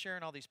 why are you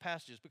sharing all these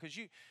passages? Because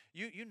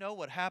you know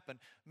what happened.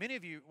 Many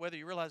of you, whether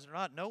you realize it or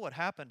not, know what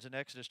happens in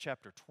Exodus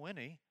chapter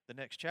 20, the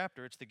next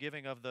chapter. It's the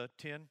giving of the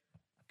 10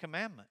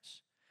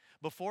 commandments.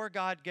 Before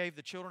God gave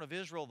the children of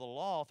Israel the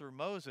law through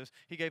Moses,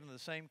 he gave them the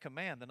same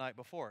command the night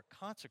before.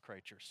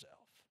 Consecrate yourself.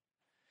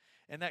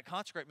 And that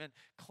consecrate meant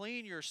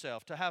clean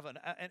yourself to have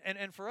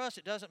and for us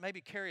it doesn't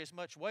maybe carry as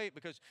much weight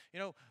because,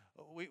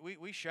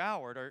 we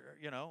showered or,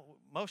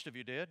 most of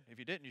you did. If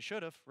you didn't, you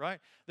should have, right?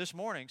 This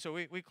morning. So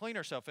we clean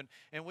ourselves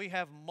and we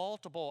have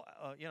multiple,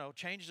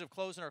 changes of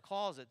clothes in our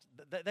closets.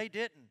 They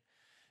didn't.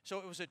 So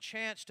it was a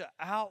chance to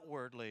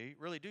outwardly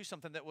really do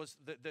something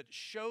that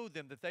showed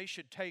them that they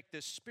should take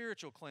this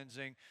spiritual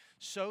cleansing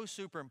so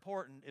super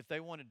important if they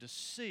wanted to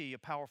see a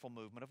powerful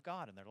movement of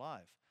God in their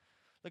life.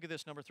 Look at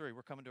this, number 3.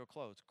 We're coming to a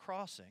close.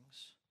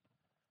 Crossings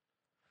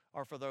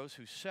are for those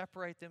who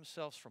separate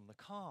themselves from the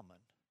common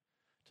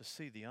to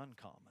see the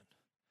uncommon.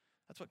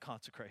 That's what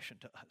consecration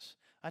does.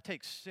 I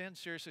take sin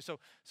seriously.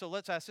 So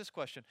let's ask this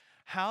question.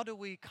 How do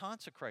we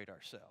consecrate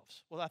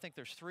ourselves? Well, I think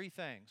there's 3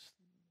 things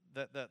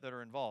that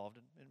are involved,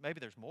 and maybe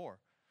there's more.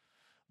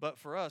 But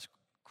for us,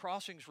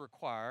 crossings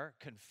require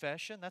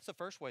confession. That's the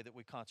first way that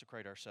we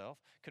consecrate ourselves.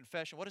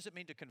 Confession. What does it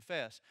mean to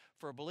confess?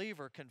 For a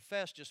believer,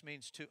 confess just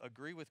means to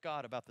agree with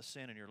God about the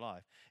sin in your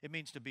life. It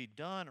means to be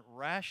done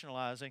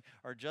rationalizing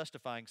or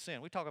justifying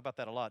sin. We talk about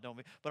that a lot, don't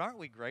we? But aren't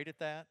we great at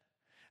that?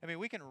 I mean,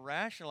 we can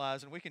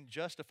rationalize and we can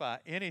justify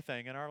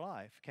anything in our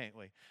life, can't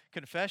we?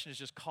 Confession is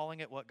just calling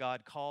it what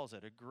God calls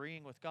it,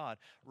 agreeing with God.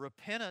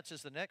 Repentance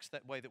is the next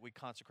way that we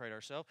consecrate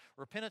ourselves.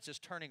 Repentance is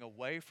turning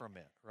away from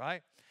it,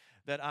 right?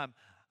 That I'm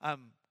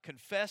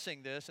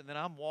confessing this and then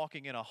I'm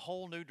walking in a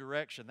whole new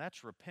direction.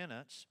 That's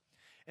repentance.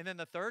 And then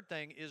the third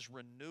thing is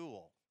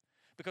renewal.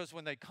 Because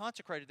when they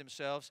consecrated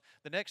themselves,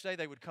 the next day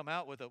they would come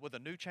out with a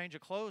new change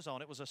of clothes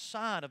on. It was a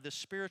sign of this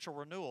spiritual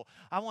renewal.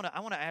 I want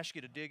to ask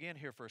you to dig in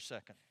here for a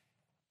second.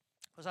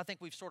 Because I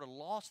think we've sort of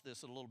lost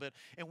this a little bit.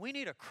 And we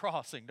need a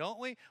crossing, don't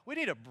we? We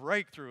need a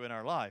breakthrough in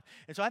our life.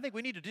 And so I think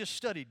we need to just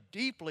study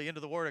deeply into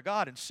the Word of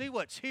God and see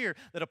what's here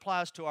that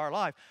applies to our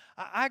life.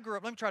 I grew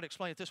up, let me try to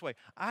explain it this way.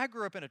 I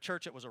grew up in a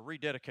church that was a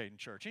rededicating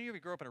church. Any of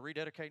you grew up in a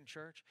rededicating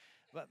church?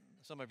 But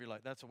some of you are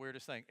like, that's the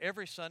weirdest thing.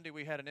 Every Sunday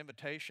we had an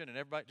invitation and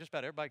just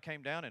about everybody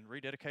came down and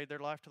rededicated their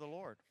life to the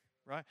Lord,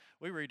 right?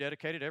 We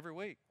rededicated every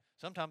week,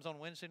 sometimes on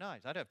Wednesday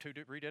nights. I'd have 2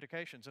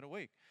 rededications in a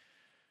week.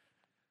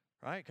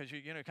 Right? Because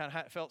you kind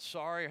of felt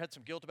sorry or had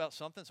some guilt about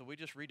something, so we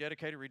just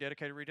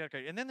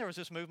rededicated. And then there was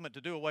this movement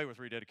to do away with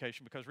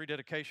rededication because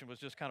rededication was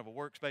just kind of a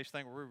works-based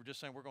thing where we were just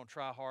saying we're going to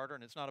try harder,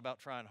 and it's not about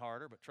trying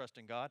harder, but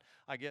trusting God.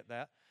 I get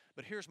that.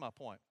 But here's my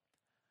point.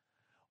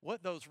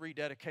 What those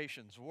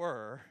rededications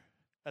were,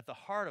 at the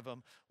heart of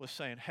them, was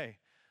saying, hey,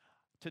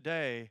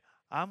 today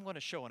I'm going to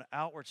show an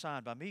outward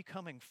sign. By me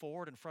coming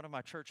forward in front of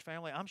my church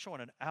family, I'm showing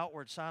an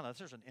outward sign that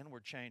there's an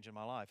inward change in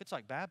my life. It's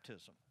like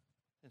baptism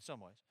in some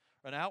ways.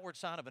 An outward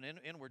sign of an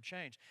inward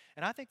change.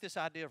 And I think this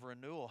idea of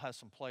renewal has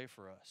some play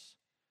for us.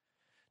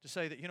 To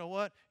say that, you know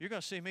what, you're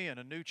going to see me in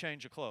a new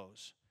change of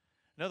clothes.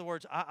 In other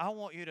words, I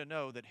want you to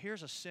know that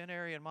here's a sin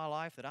area in my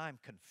life that I'm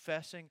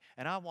confessing,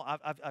 and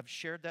I've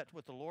shared that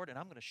with the Lord, and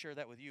I'm going to share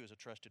that with you as a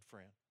trusted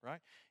friend,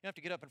 right? You don't have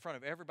to get up in front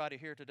of everybody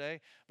here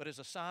today, but as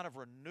a sign of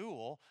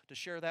renewal, to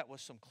share that with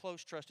some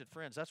close, trusted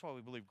friends. That's why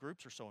we believe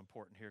groups are so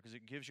important here, because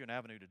it gives you an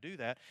avenue to do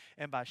that.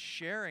 And by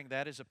sharing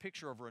that is a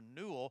picture of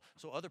renewal,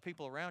 so other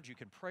people around you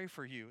can pray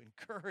for you,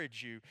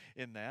 encourage you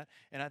in that.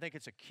 And I think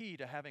it's a key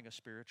to having a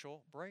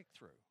spiritual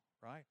breakthrough,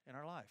 right, in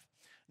our life.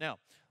 Now,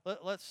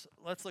 let's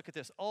look at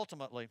this.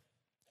 Ultimately,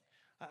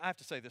 I have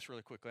to say this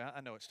really quickly.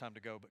 I know it's time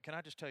to go, but can I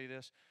just tell you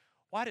this?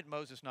 Why did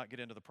Moses not get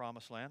into the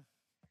promised land?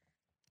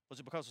 Was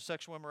it because of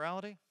sexual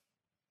immorality?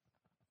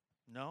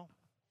 No.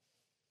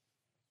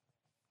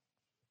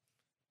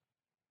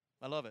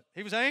 I love it.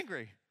 He was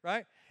angry,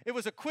 right? It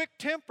was a quick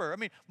temper. I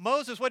mean,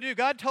 Moses, what did he do?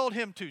 God told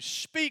him to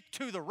speak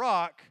to the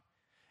rock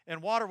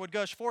and water would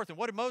gush forth. And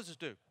what did Moses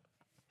do?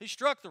 He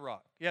struck the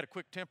rock. He had a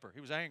quick temper.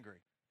 He was angry.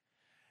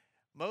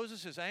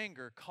 Moses'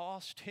 anger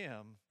cost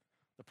him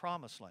the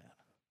promised land.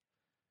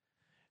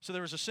 So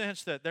there was a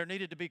sense that there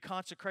needed to be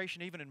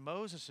consecration even in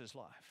Moses'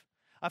 life.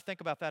 I think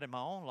about that in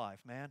my own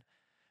life, man.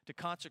 To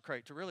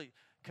consecrate, to really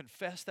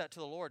confess that to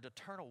the Lord, to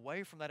turn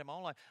away from that in my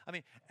own life. I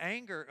mean,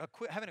 anger,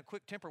 having a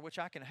quick temper, which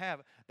I can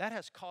have, that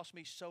has cost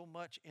me so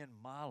much in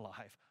my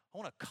life. I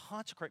want to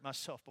consecrate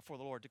myself before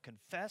the Lord to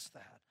confess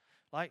that,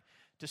 like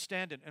to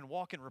stand and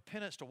walk in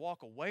repentance, to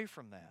walk away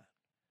from that.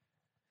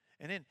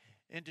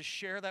 And to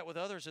share that with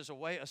others as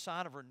a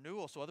sign of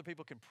renewal so other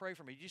people can pray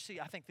for me. You see,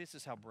 I think this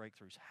is how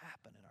breakthroughs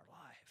happen in our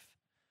life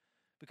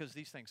because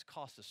these things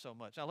cost us so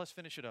much. Now, let's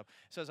finish it up.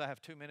 It says I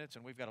have 2 minutes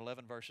and we've got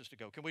 11 verses to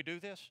go. Can we do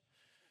this?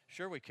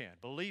 Sure we can.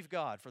 Believe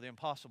God for the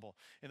impossible.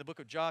 In the book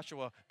of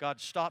Joshua, God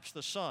stops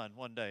the sun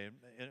one day.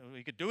 And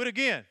he could do it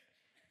again.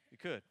 He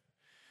could.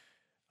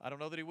 I don't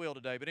know that he will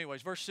today, but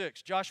anyways, verse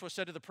 6, Joshua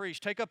said to the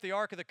priest, take up the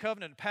ark of the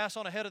covenant and pass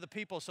on ahead of the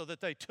people, so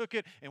that they took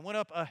it and went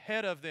up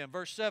ahead of them.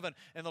 Verse 7,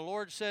 and the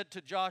Lord said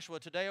to Joshua,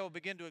 today I will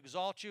begin to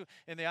exalt you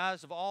in the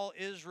eyes of all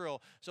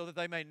Israel, so that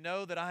they may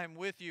know that I am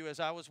with you as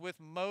I was with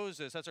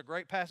Moses. That's a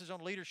great passage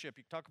on leadership.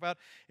 You can talk about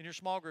in your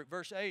small group.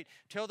 Verse 8,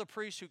 tell the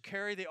priests who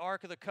carry the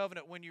ark of the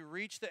covenant, when you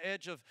reach the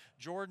edge of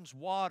Jordan's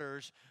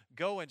waters,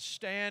 go and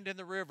stand in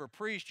the river.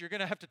 Priest, you're going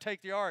to have to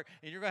take the ark,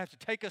 and you're going to have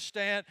to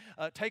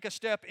take a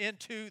step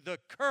into the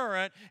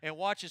current and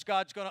watch as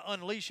God's going to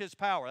unleash His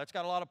power. That's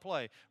got a lot of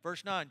play.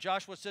 Verse 9,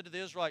 Joshua said to the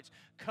Israelites,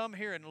 come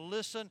here and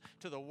listen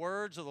to the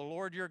words of the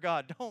Lord your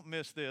God. Don't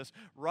miss this.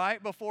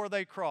 Right before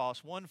they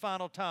cross, one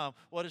final time,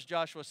 what does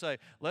Joshua say?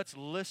 Let's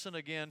listen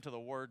again to the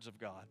words of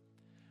God.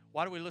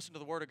 Why do we listen to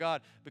the Word of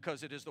God?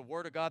 Because it is the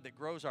Word of God that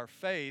grows our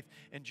faith,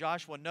 and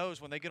Joshua knows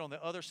when they get on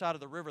the other side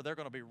of the river, there are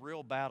going to be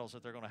real battles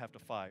that they're going to have to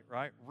fight,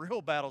 right?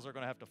 Real battles they're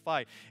going to have to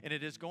fight, and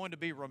it is going to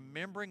be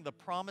remembering the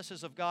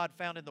promises of God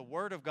found in the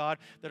Word of God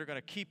that are going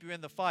to keep you in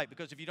the fight,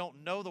 because if you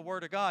don't know the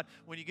Word of God,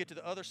 when you get to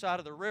the other side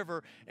of the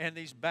river and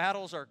these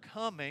battles are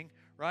coming,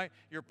 right,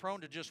 you're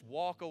prone to just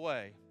walk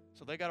away.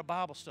 So they got a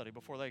Bible study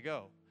before they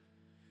go.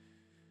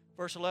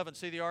 Verse 11,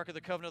 see the ark of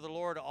the covenant of the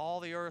Lord, all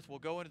the earth will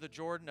go into the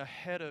Jordan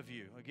ahead of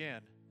you.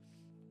 Again,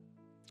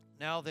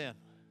 now then,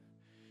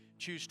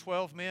 choose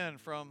 12 men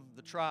from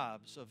the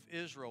tribes of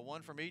Israel,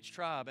 one from each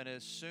tribe, and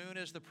as soon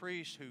as the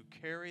priests who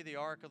carry the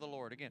ark of the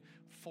Lord, again,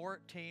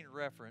 14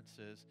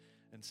 references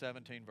in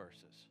 17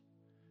 verses.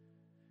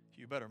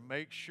 You better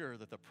make sure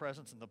that the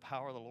presence and the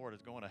power of the Lord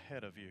is going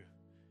ahead of you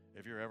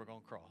if you're ever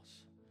going to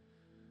cross.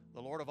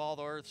 The Lord of all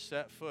the earth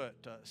set foot.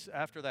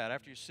 After that,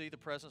 after you see the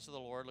presence of the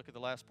Lord, look at the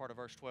last part of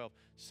verse 12.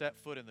 Set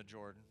foot in the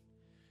Jordan.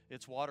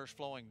 Its waters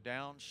flowing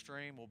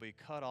downstream will be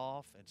cut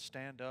off and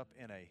stand up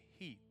in a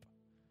heap.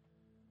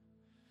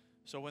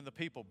 So when the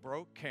people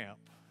broke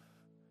camp,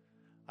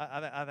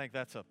 I think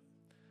that's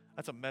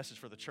a message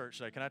for the church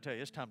today. Can I tell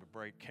you, it's time to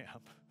break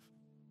camp.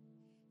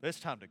 It's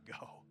time to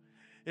go.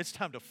 It's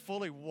time to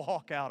fully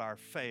walk out our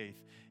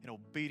faith in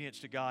obedience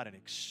to God and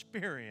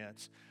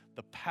experience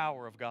the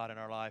power of God in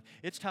our life.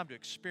 It's time to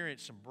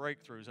experience some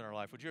breakthroughs in our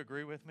life. Would you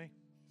agree with me?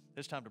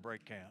 It's time to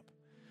break camp.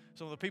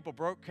 So when the people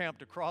broke camp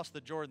to cross the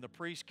Jordan, the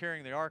priests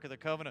carrying the Ark of the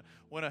Covenant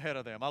went ahead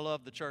of them. I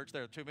love the church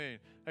there. 2 million.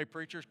 Hey,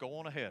 preachers, go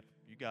on ahead.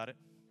 You got it.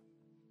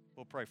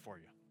 We'll pray for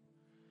you.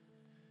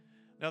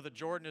 Now the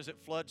Jordan is at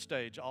flood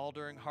stage all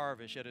during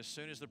harvest, yet as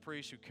soon as the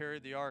priests who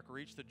carried the ark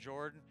reached the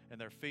Jordan and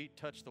their feet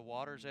touched the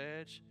water's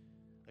edge,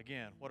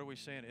 again, what are we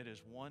saying? It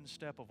is one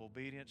step of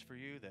obedience for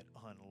you that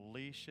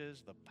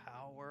unleashes the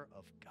power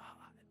of God.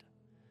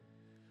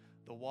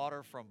 The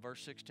water from,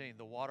 verse 16,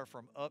 the water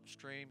from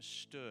upstream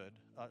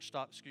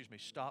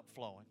stopped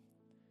flowing.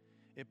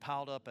 It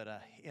piled up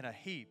in a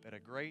heap at a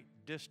great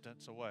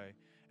distance away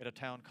at a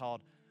town called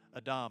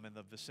Adam in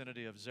the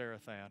vicinity of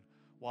Zarethan,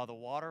 while the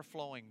water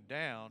flowing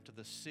down to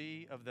the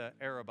Sea of the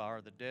Arabah,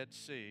 or the Dead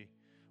Sea,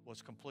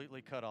 was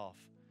completely cut off.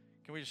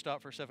 Can we just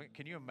stop for a second?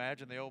 Can you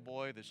imagine the old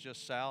boy that's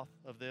just south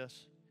of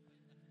this?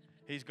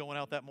 He's going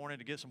out that morning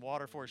to get some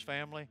water for his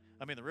family.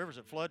 I mean, the river's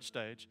at flood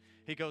stage.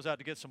 He goes out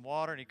to get some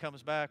water, and he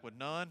comes back with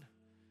none.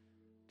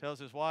 Tells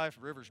his wife,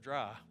 the river's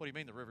dry. What do you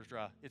mean the river's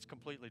dry? It's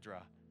completely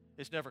dry.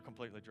 It's never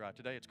completely dry.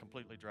 Today it's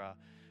completely dry.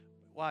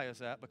 Why is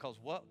that? Because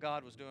what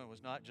God was doing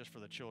was not just for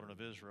the children of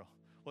Israel.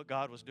 What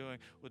God was doing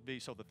would be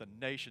so that the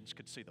nations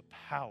could see the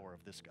power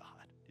of this God.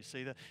 You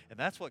see that? And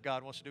that's what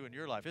God wants to do in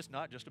your life. It's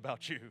not just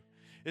about you.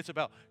 It's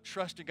about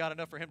trusting God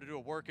enough for Him to do a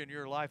work in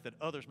your life that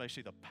others may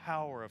see the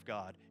power of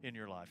God in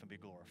your life and be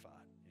glorified.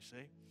 You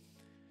see?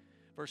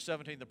 Verse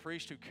 17, the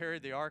priest who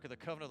carried the ark of the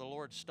covenant of the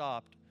Lord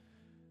stopped.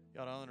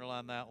 You ought to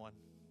underline that one.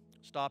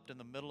 Stopped in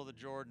the middle of the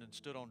Jordan and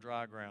stood on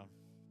dry ground,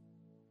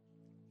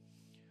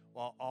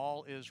 while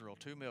all Israel,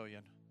 2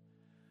 million,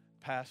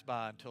 passed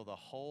by until the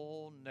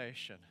whole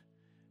nation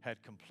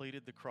had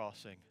completed the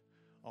crossing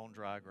on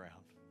dry ground.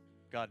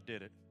 God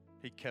did it.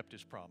 He kept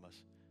His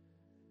promise.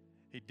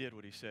 He did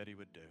what He said He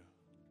would do.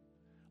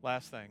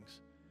 Last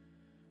things.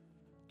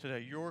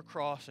 Today, your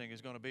crossing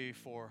is going to be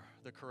for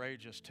the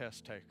courageous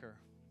test taker.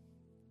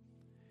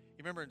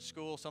 You remember in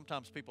school,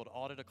 sometimes people would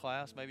audit a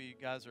class. Maybe you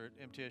guys are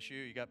at MTSU,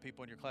 you got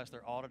people in your class,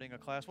 they're auditing a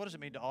class. What does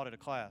it mean to audit a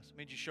class? It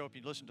means you show up,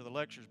 you listen to the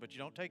lectures, but you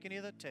don't take any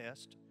of the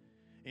tests,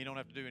 and you don't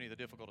have to do any of the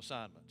difficult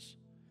assignments.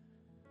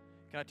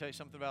 Can I tell you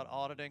something about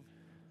auditing?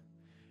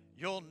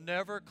 You'll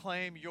never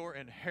claim your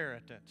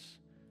inheritance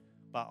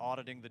by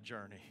auditing the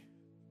journey.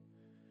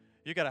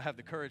 You got to have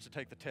the courage to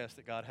take the test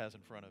that God has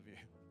in front of you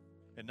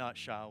and not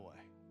shy away.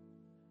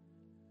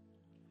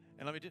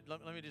 And let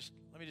me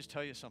just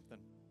tell you something.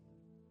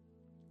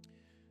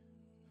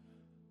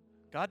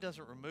 God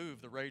doesn't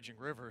remove the raging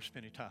rivers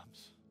many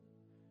times.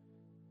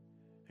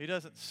 He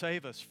doesn't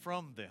save us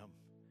from them.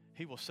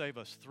 He will save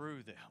us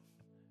through them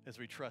as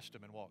we trust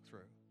Him and walk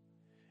through.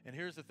 And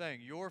here's the thing,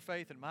 your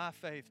faith and my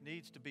faith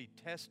needs to be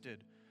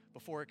tested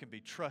before it can be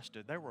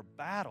trusted. There were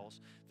battles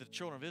that the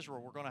children of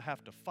Israel were going to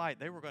have to fight.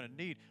 They were going to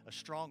need a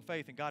strong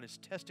faith, and God is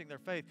testing their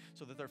faith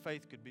so that their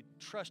faith could be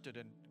trusted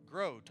and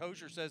grow.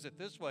 Tozer says it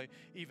this way,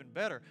 even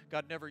better.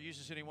 God never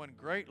uses anyone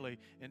greatly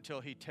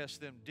until He tests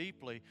them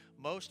deeply.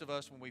 Most of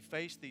us, when we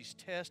face these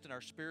tests in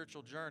our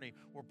spiritual journey,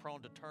 we're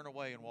prone to turn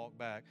away and walk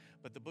back.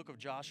 But the book of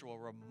Joshua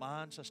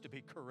reminds us to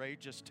be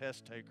courageous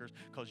test takers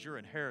because your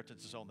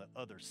inheritance is on the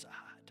other side.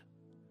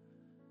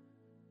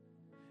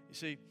 You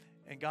see,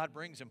 and God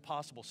brings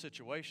impossible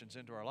situations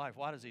into our life.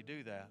 Why does He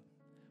do that?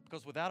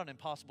 Because without an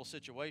impossible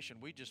situation,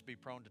 we'd just be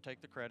prone to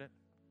take the credit,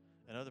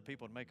 and other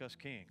people would make us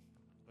king,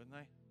 wouldn't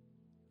they?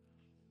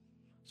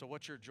 So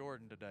what's your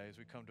Jordan today as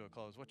we come to a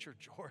close? What's your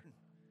Jordan?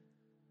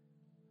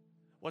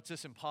 What's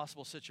this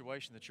impossible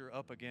situation that you're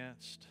up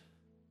against?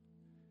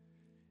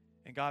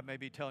 And God may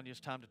be telling you it's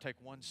time to take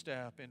one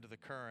step into the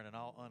current, and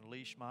I'll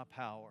unleash my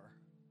power.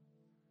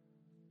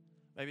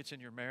 Maybe it's in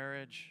your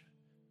marriage.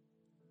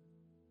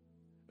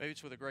 Maybe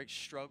it's with a great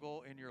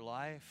struggle in your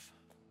life.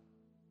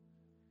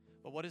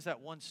 But what is that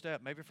one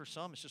step? Maybe for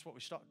some, it's just what we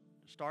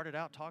started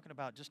out talking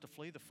about, just to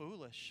flee the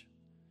foolish.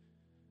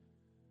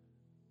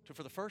 To,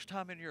 for the first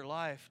time in your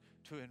life,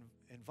 to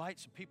invite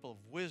some people of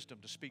wisdom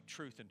to speak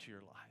truth into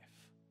your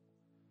life.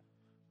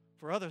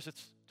 For others,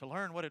 it's to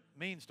learn what it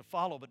means to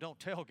follow but don't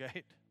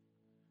tailgate.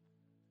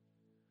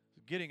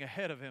 Getting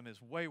ahead of Him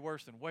is way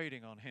worse than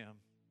waiting on Him.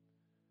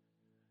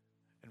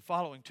 And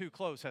following too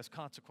close has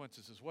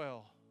consequences as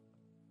well.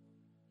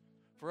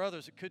 For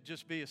others, it could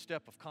just be a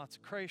step of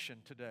consecration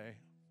today.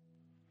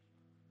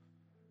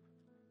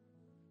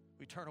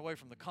 We turn away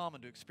from the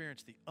common to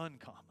experience the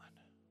uncommon.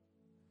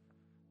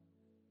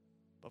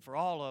 But for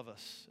all of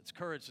us, it's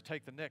courage to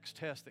take the next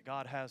test that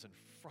God has in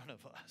front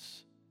of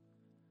us.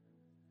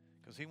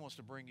 Because He wants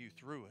to bring you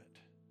through it.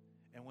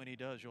 And when He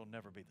does, you'll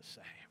never be the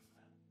same.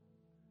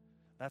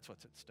 That's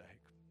what's at stake.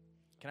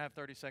 Can I have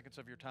 30 seconds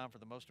of your time for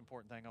the most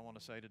important thing I want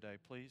to say today,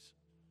 please?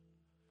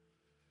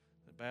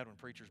 Is it bad when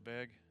preachers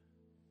beg?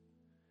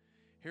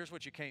 Here's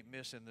what you can't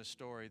miss in this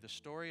story. The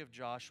story of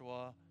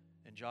Joshua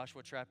in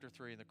Joshua chapter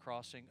 3 and the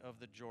crossing of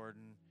the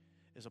Jordan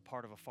is a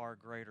part of a far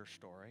greater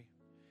story.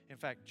 In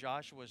fact,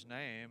 Joshua's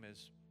name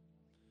is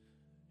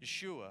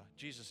Yeshua,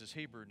 Jesus'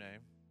 Hebrew name.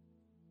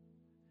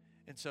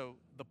 And so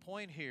the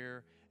point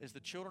here is the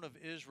children of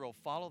Israel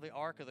follow the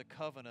Ark of the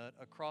Covenant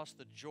across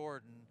the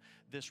Jordan.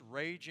 This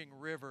raging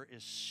river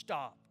is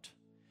stopped,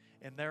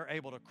 and they're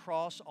able to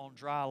cross on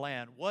dry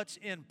land. What's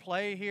in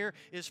play here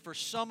is for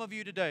some of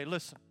you today,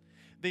 listen,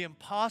 the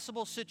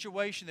impossible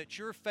situation that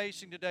you're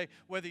facing today,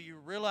 whether you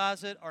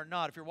realize it or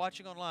not. If you're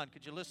watching online,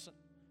 could you listen?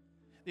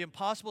 The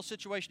impossible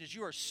situation is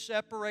you are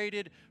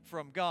separated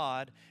from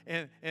God,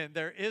 and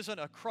there isn't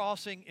a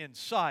crossing in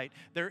sight.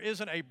 There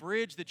isn't a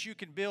bridge that you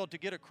can build to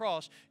get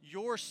across.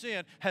 Your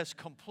sin has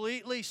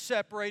completely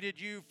separated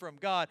you from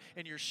God,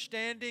 and you're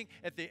standing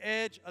at the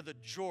edge of the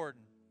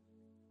Jordan.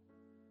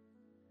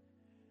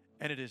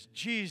 And it is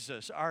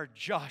Jesus, our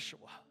Joshua,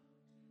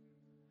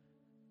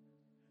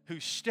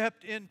 who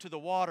stepped into the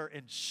water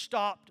and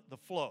stopped the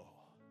flow.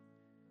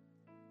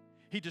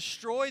 He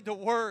destroyed the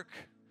work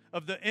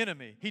of the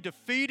enemy. He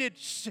defeated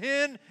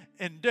sin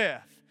and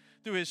death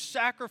through His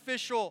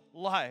sacrificial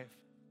life.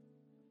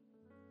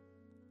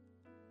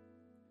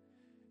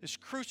 His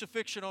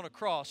crucifixion on a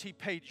cross, He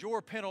paid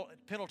your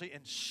penalty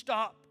and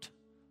stopped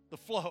the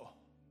flow.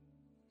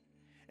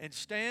 And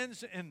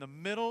stands in the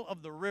middle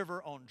of the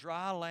river on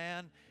dry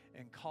land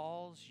and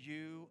calls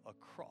you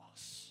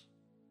across.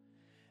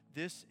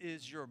 This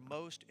is your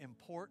most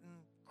important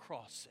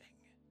crossing.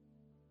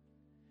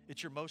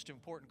 It's your most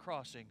important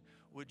crossing.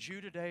 Would you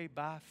today,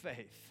 by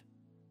faith,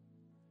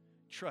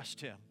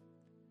 trust Him?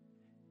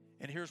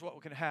 And here's what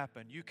can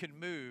happen. You can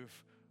move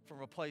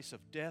from a place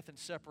of death and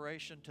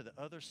separation to the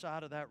other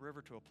side of that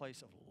river to a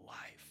place of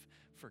life,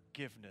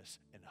 forgiveness,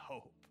 and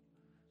hope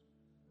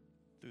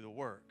through the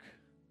work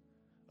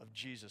of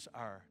Jesus,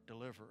 our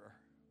deliverer.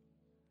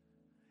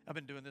 I've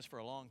been doing this for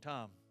a long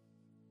time.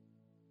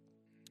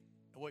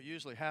 And what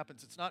usually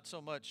happens, it's not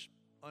so much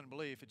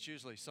unbelief, it's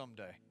usually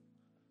someday.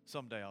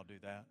 Someday I'll do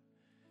that.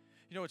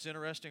 You know what's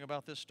interesting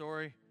about this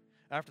story?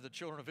 After the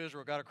children of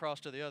Israel got across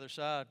to the other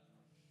side,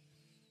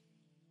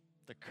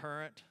 the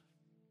current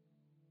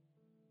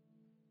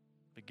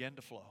began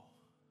to flow.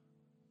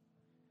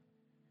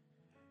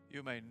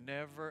 You may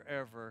never,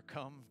 ever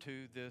come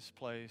to this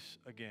place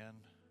again.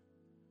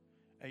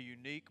 A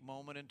unique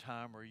moment in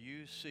time where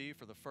you see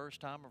for the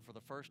first time or for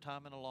the first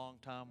time in a long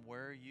time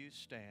where you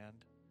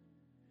stand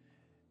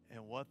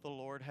and what the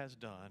Lord has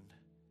done,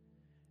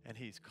 and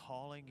He's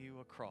calling you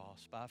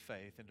across by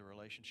faith into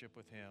relationship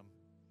with Him.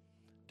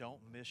 Don't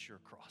miss your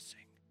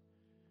crossing.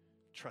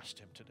 Trust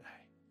Him today.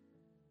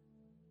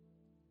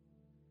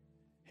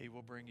 He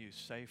will bring you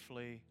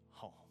safely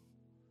home.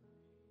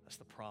 That's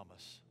the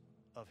promise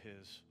of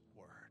His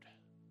word.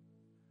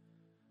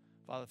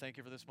 Father, thank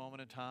you for this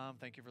moment in time.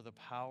 Thank you for the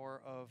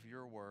power of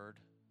your word.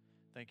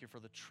 Thank you for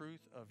the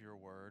truth of your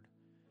word.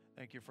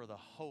 Thank you for the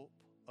hope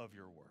of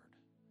your word.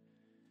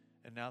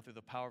 And now through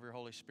the power of your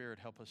Holy Spirit,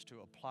 help us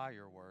to apply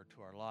your word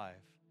to our life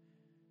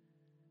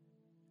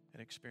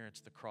and experience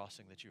the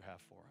crossing that you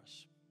have for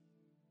us.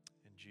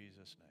 In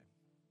Jesus' name.